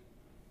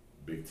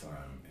big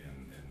time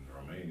in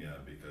Romania,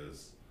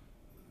 because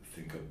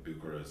think of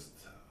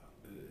Bucharest,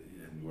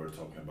 and we're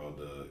talking about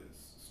the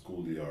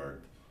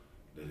schoolyard,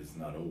 that is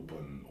not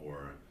open,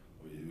 or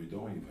we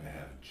don't even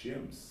have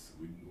gyms.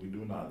 We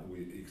do not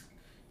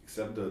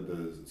except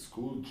the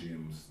school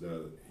gyms.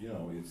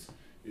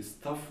 It's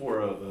tough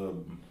for a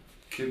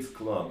kids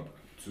club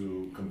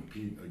to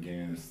compete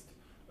against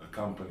a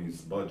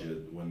company's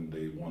budget when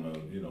they want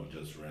to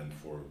just rent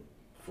for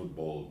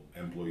football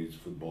employees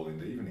football in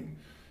the evening,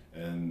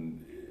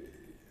 and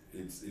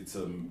it's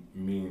a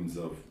means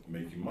of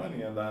making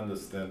money, and I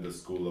understand the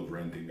school of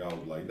renting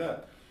out like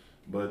that,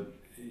 but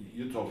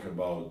you talk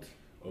about,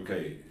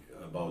 okay,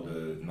 about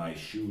the nice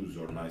shoes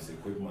or nice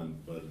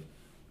equipment, but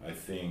I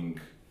think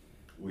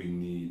we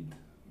need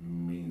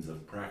means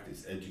of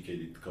practice,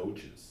 educated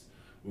coaches.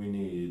 We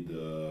need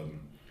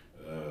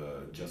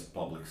just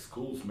public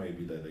schools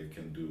maybe that they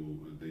can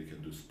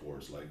do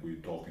sports. Like we're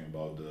talking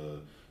about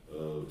the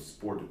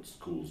sport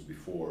schools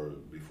before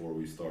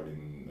we start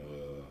in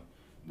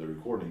the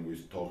recording. We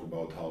talk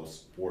about how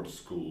sports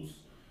schools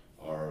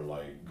are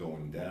like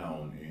going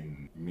down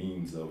in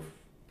means of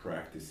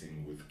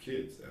practicing with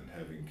kids and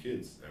having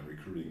kids and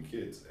recruiting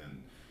kids,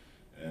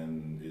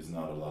 and is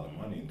not a lot of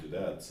money into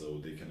that, so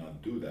they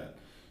cannot do that.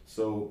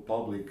 So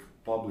public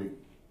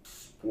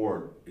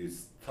sport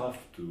is tough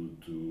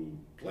to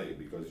play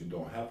because you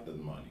don't have that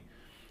money.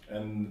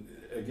 And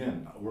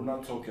again, we're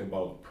not talking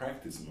about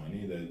practice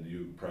money that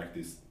you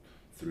practice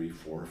 3,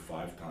 4,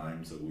 5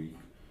 times a week,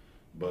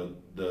 but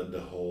the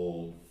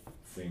whole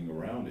thing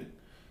around it.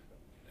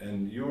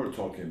 And you were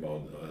talking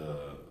about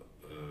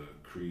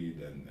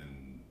Creed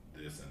and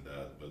this and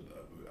that, but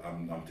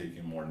I'm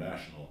taking more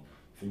national.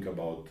 Think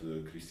about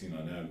Christina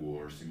Nagu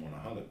or Simona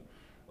Halep.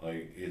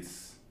 Like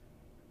it's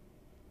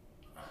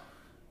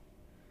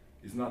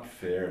not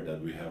fair that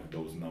we have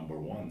those number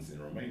ones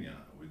in Romania.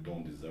 We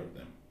don't deserve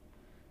them.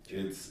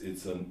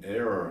 It's an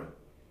error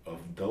of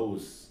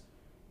those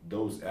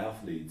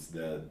athletes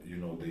that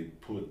they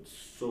put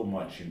so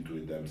much into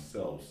it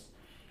themselves,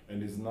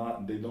 and it's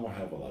not they don't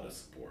have a lot of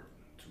support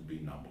to be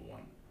number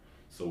one.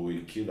 So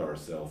we kid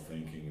ourselves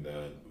thinking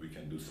that we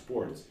can do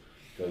sports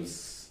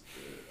because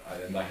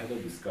I had a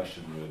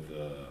discussion with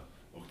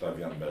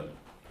Octavian Bell.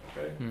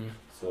 Okay,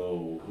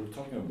 so we're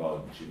talking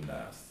about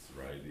gymnasts,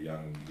 right?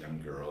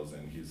 Young girls,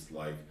 and he's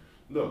like,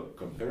 look,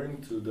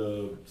 comparing to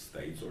the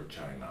States or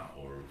China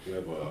or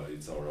whoever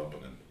it's our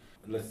opponent,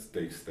 let's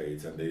take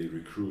States, and they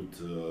recruit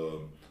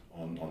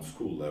on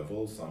school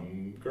level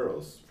some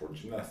girls for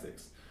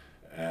gymnastics,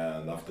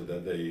 and after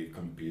that they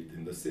compete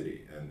in the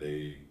city, and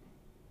they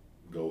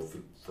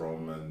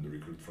from and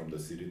recruit from the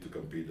city to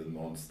compete in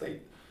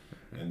non-state,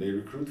 and they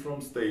recruit from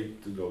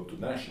state to go to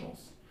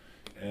nationals,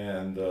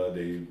 and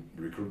they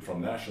recruit from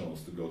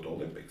nationals to go to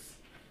Olympics.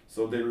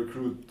 So they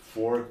recruit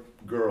 4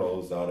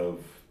 girls out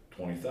of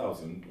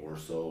 20,000 or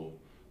so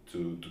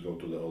to go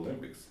to the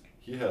Olympics.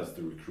 He has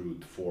to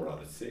recruit 4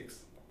 out of 6.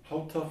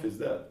 How tough is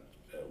that?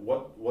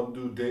 What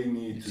do they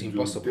need It's to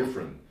impossible. do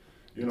different?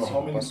 It's How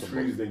many impossible.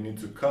 trees they need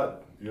to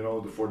cut,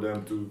 for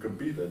them to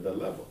compete at that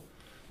level.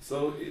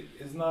 So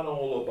it's not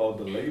all about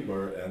the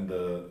labor, and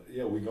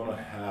we're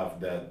gonna have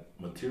that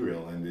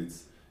material, and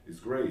it's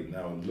great.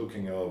 Now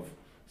looking of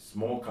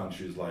small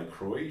countries like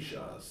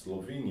Croatia,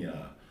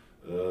 Slovenia,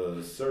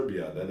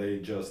 Serbia, that they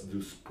just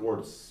do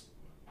sports,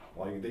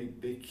 like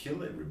they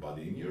kill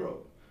everybody in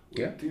Europe with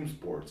Yeah. team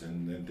sports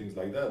and things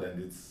like that,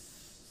 and it's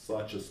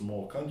such a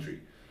small country.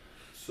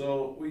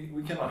 So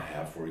we cannot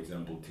have, for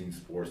example, team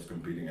sports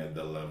competing at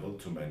that level,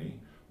 too many.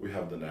 We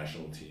have the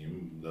national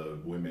team, the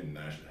women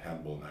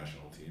handball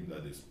national team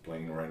that is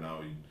playing right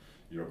now in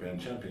European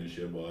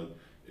Championship, but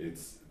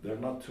there are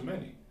not too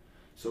many.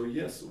 So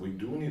yes, we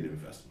do need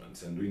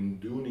investments, and we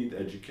do need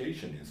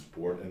education in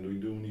sport, and we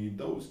do need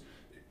those.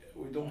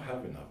 We don't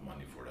have enough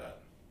money for that.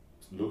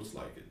 Looks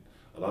like it.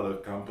 A lot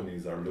of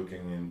companies are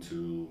looking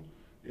into,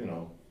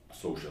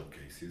 social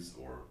cases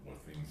or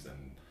things,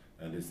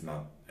 and it's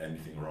not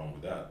anything wrong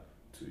with that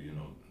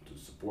to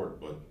support,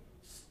 but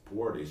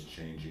sport is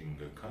changing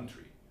the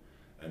country.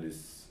 And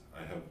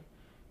I have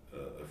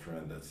a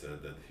friend that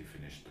said that he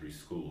finished 3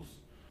 schools: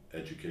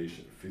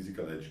 education,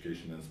 physical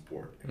education, and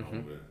sport.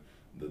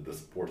 The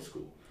sports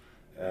school,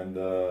 and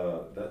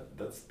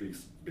that speaks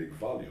big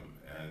volume.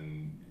 And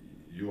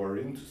you are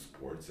into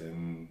sports,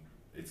 and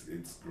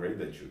it's great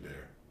that you're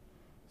there.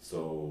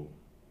 So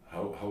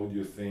how do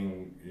you think,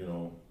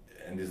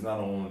 and it's not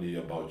only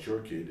about your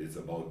kid, it's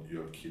about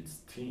your kid's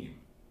team.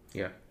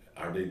 Yeah.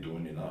 Are they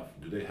doing enough?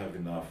 Do they have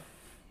enough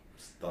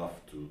stuff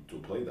to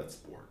play that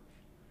sport?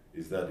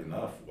 Is that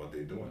enough what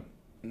they're doing?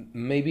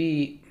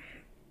 Maybe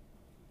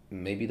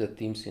the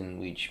teams in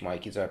which my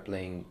kids are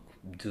playing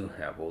do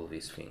have all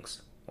these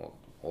things, or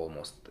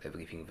almost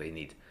everything they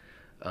need.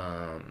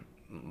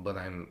 But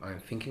I'm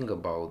thinking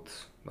about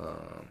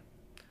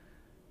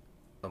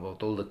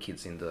all the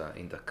kids in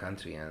the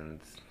country, and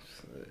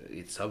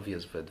it's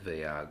obvious that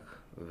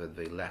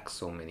they lack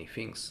so many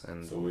things,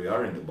 and So we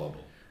are in the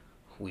bubble.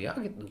 we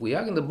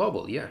are in the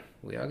bubble. Yeah,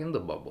 we are in the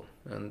bubble,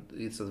 and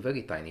it's a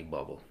very tiny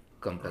bubble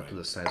compared to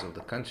Right. the size of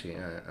the country.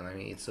 And I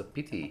mean, it's a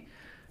pity.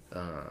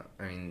 I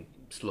mean,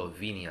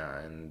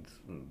 Slovenia and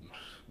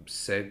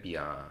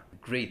Serbia,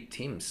 great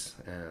teams,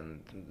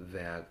 and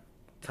they are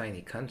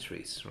tiny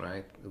countries,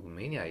 right?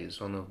 Romania is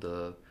one of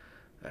the,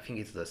 I think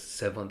it's the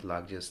seventh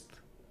largest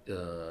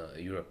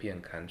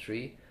European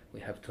country. We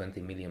have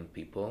 20 million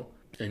people,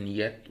 and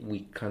yet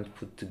we can't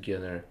put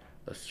together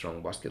a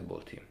strong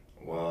basketball team.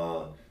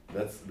 Well,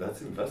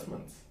 that's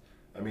investments.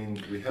 I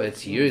mean, we But have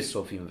it's teams. years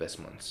of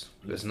investments.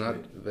 Let's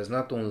There's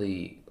not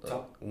only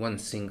Top, one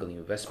single of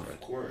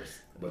investment. course,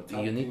 but You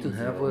top need to teams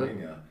in have a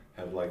Romania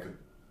have like a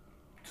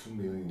 2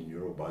 million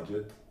euro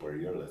budget per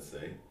year, let's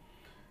say.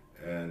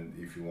 And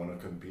if you want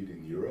to compete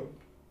in Europe,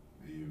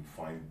 you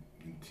find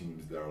in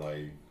teams that are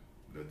like,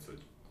 that's a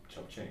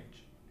chop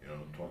change.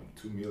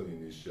 2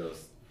 million is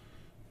just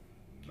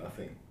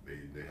nothing.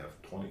 They have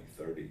 20,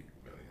 30 million,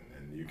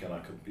 and you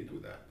cannot compete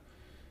with that.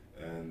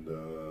 And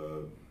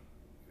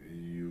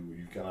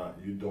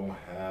you don't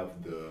have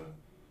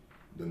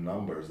the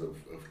numbers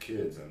of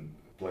kids and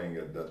playing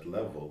at that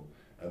level.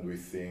 And we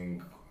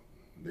think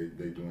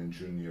they doing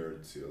junior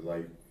to,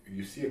 like,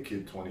 you see a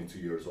kid 22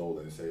 years old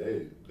and say,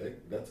 hey,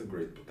 that's a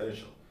great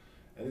potential.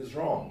 And it's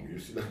wrong. You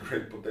see that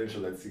great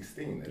potential at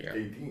 16, at Yeah.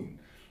 18.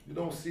 You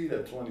don't see it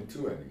at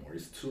 22 anymore.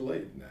 It's too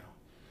late now.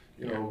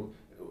 You Yeah. know,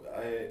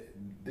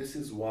 this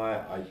is why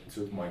I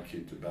took my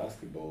kid to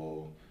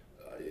basketball.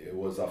 It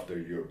was after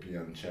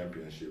European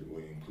Championship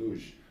in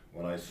Cluj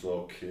when I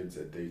saw kids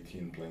at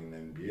 18 playing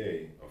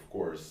NBA, of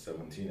course,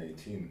 17,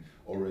 18,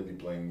 already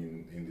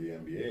playing in the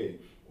NBA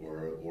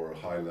or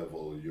high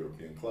level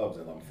European clubs.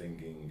 And I'm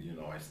thinking,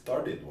 I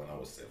started when I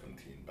was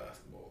 17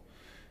 basketball.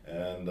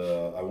 And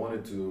I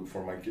wanted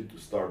for my kid to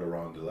start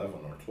around 11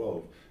 or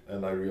 12.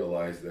 And I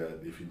realized that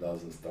if he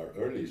doesn't start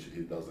early,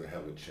 he doesn't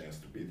have a chance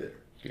to be there.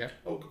 Yeah.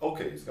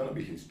 Okay, it's gonna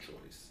be his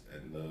choice,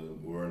 and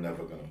we're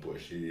never gonna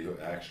push. He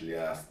actually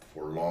asked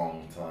for a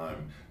long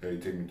time, "Hey,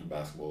 take me to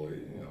basketball."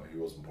 He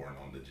was born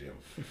on the gym,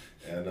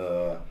 and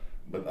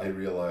but I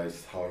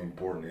realized how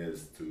important it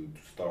is to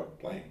start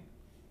playing.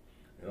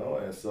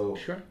 And so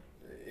Sure.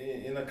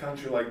 in a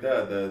country like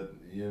that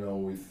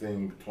we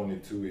think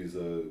 22 is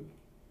a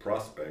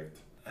prospect.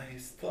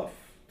 It's tough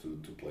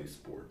to play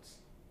sports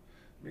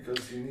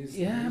because he needs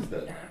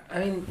that. I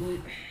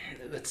mean,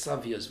 it's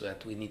obvious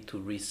that we need to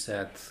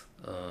reset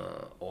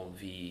all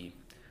the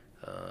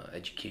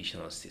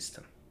educational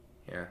system.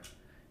 Yeah,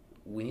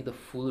 we need a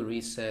full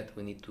reset.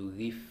 We need to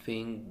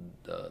rethink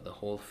the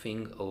whole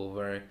thing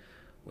over.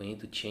 We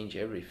need to change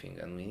everything,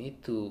 and we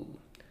need to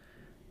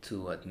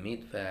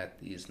admit that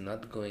it's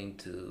not going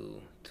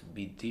to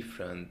be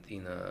different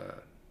in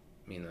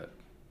a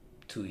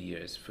 2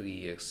 years, 3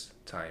 years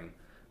time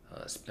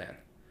span.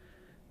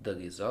 The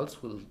results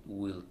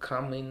will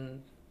come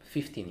in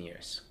 15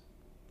 years,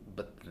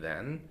 but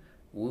then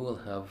we will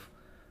have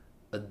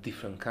a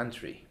different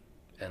country,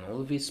 and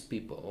all these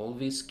people, all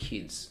these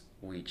kids,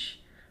 which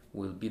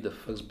will be the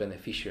first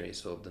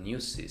beneficiaries of the new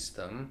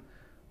system,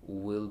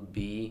 will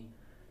be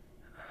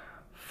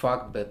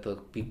far better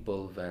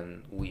people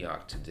than we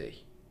are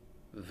today.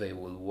 They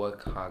will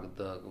work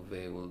harder,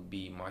 they will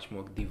be much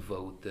more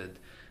devoted,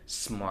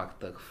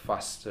 smarter,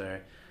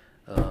 faster,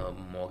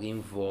 more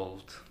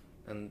involved,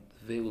 and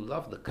they will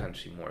love the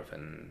country more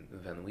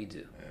than we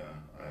do. Yeah,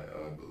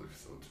 I believe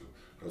so too.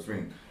 Because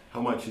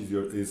how much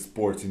is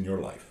sports in your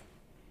life?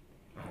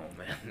 Oh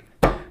man.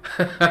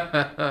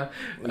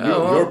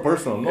 Your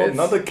personal,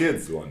 not the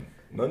kids one,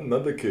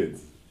 not the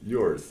kids.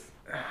 Yours.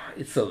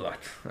 It's a lot.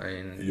 I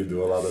mean, You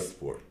do a lot of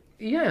sport.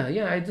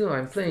 yeah, I do.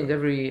 I'm playing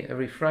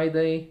every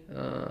Friday.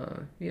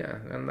 Yeah,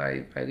 and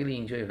I really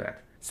enjoy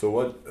that. So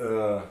what?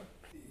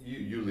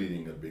 You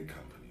leading a big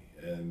company,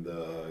 and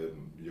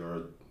your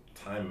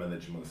time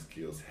management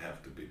skills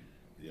have to be,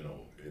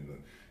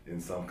 in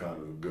some kind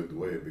of a good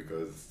way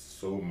because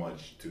so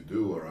much to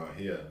do around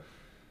here.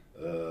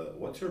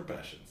 What's your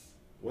passions?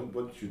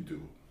 What you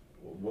do?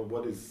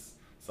 What is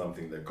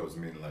something that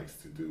Cosmin likes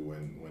to do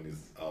when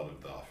he's out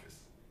of the office?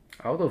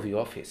 Out of the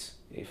office,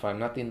 if I'm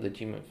not in the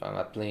gym, if I'm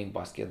not playing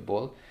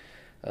basketball,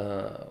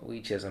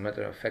 which as a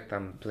matter of fact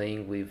I'm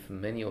playing with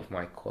many of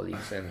my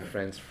colleagues and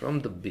friends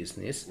from the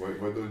business.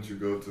 Why don't you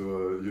go to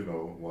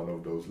one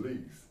of those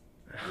leagues?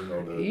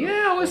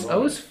 Yeah, I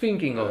was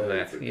thinking of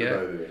It's that. a good Yeah,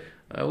 idea.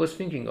 I was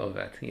thinking of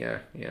that. Yeah,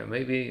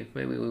 maybe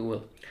we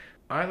will.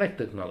 I like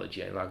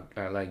technology.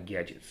 I like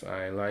gadgets.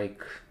 I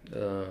like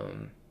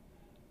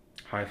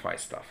hi-fi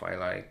stuff. I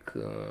like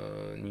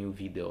new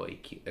video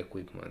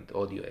equipment,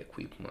 audio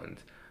equipment.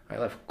 I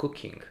love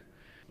cooking.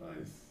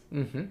 Nice.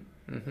 Mm-hmm.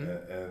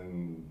 Mm-hmm.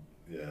 And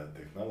yeah,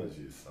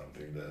 technology is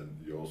something that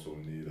you also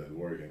need at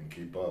work and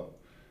keep up.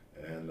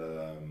 And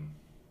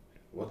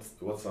what's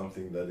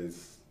something that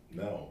is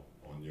now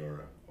on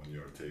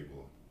your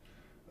table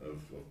of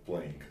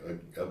playing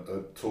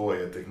a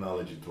toy, a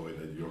technology toy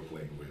that you're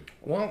playing with?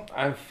 Well,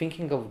 I'm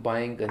thinking of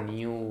buying a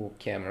new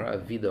camera, a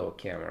video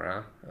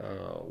camera,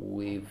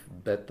 with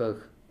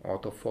better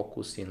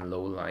autofocus in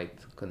low light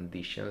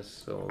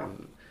conditions, so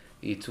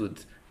it would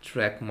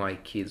track my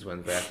kids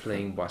when they're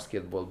playing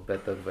basketball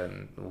better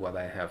than what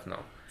I have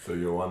now. So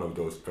you're one of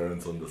those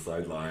parents on the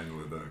sideline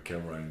with a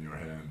camera in your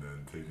hand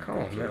and taking Come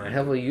on, pictures. man! I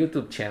have a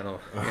YouTube channel.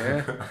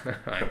 Yeah,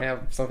 I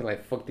have something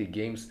like 40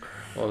 games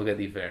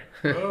already there.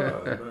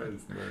 Oh,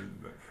 nice.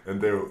 And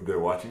they're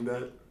watching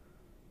that,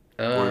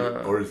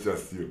 or it's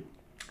just you.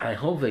 I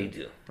hope they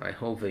do. I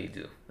hope they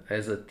do.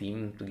 As a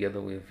team,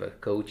 together with a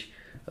coach,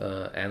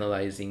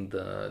 analyzing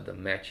the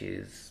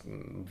matches,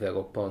 their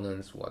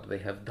opponents, what they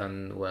have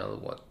done well,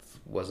 what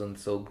wasn't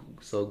so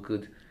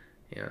good.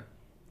 Yeah.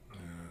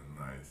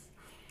 Nice.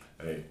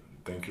 Hey,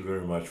 thank you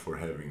very much for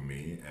having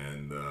me,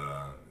 and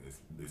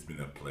it's been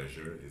a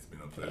pleasure. It's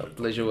been a pleasure.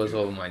 Pleasure was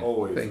all mine.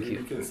 Always. Thank We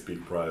you. can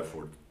speak probably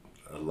for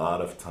a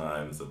lot of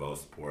times about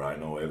sport. I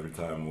know every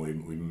time we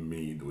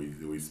meet,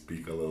 we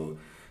speak a little,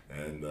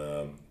 and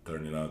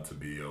turning out to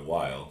be a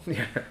while.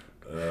 Yeah.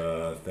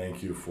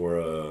 Thank you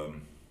for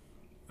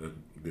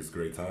this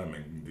great time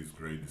and this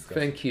great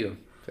discussion. Thank you.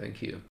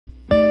 Thank you.